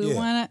about it. We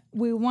want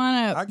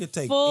to. I could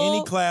take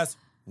any class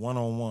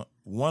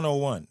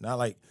 101.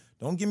 Not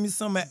don't give me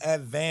some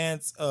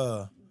advanced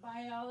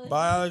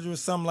biology or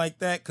something like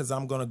that, because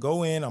I'm going to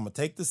go in, I'm going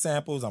to take the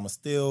samples, I'm going to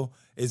steal.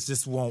 It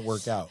just won't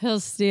work out. He'll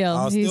steal.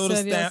 I steal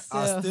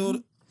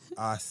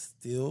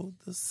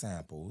the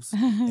samples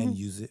and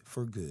use it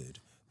for good.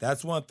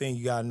 That's one thing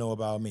you got to know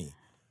about me.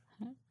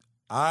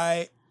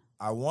 I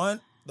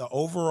want the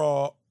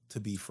overall to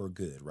be for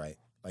good, right?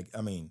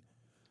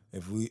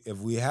 If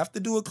we have to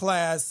do a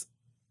class,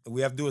 if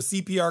we have to do a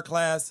CPR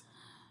class,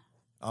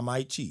 I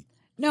might cheat.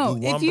 No,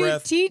 if you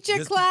teach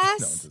a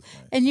class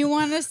and you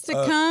want us to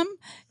come,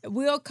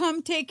 we'll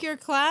come take your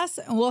class,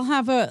 and we'll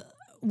have a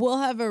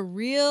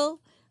real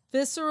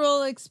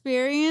visceral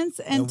experience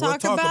and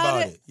talk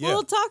about it. Yeah.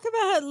 We'll talk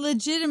about it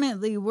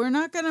legitimately. We're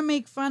not going to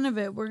make fun of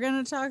it. We're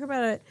going to talk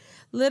about it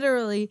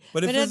literally.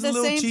 But if it's a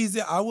little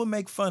cheesy, I will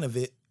make fun of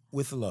it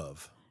with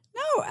love.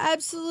 No,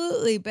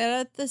 absolutely. But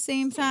at the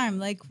same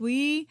time,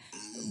 we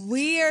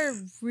are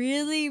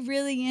really,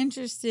 really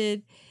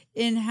interested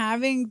in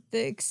having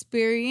the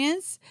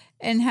experience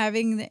and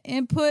having the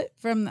input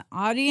from the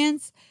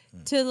audience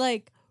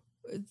to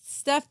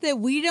stuff that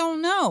we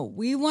don't know.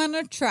 We want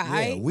to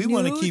try. Yeah, we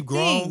want to keep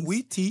growing.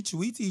 We teach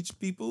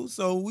people,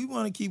 so we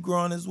want to keep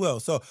growing as well.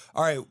 So,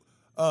 all right,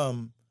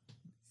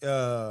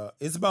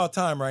 it's about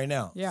time right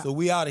now. Yeah. So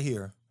we out of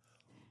here.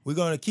 We're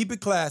gonna keep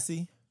it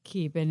classy.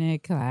 Keeping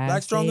it classy.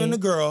 Black Strong and the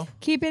Girl.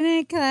 Keeping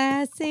it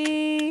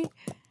classy. Ba,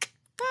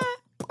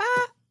 ba,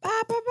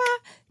 ba, ba,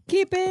 ba.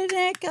 Keeping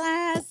it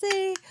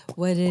classy.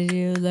 What did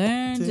you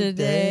learn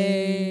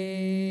today?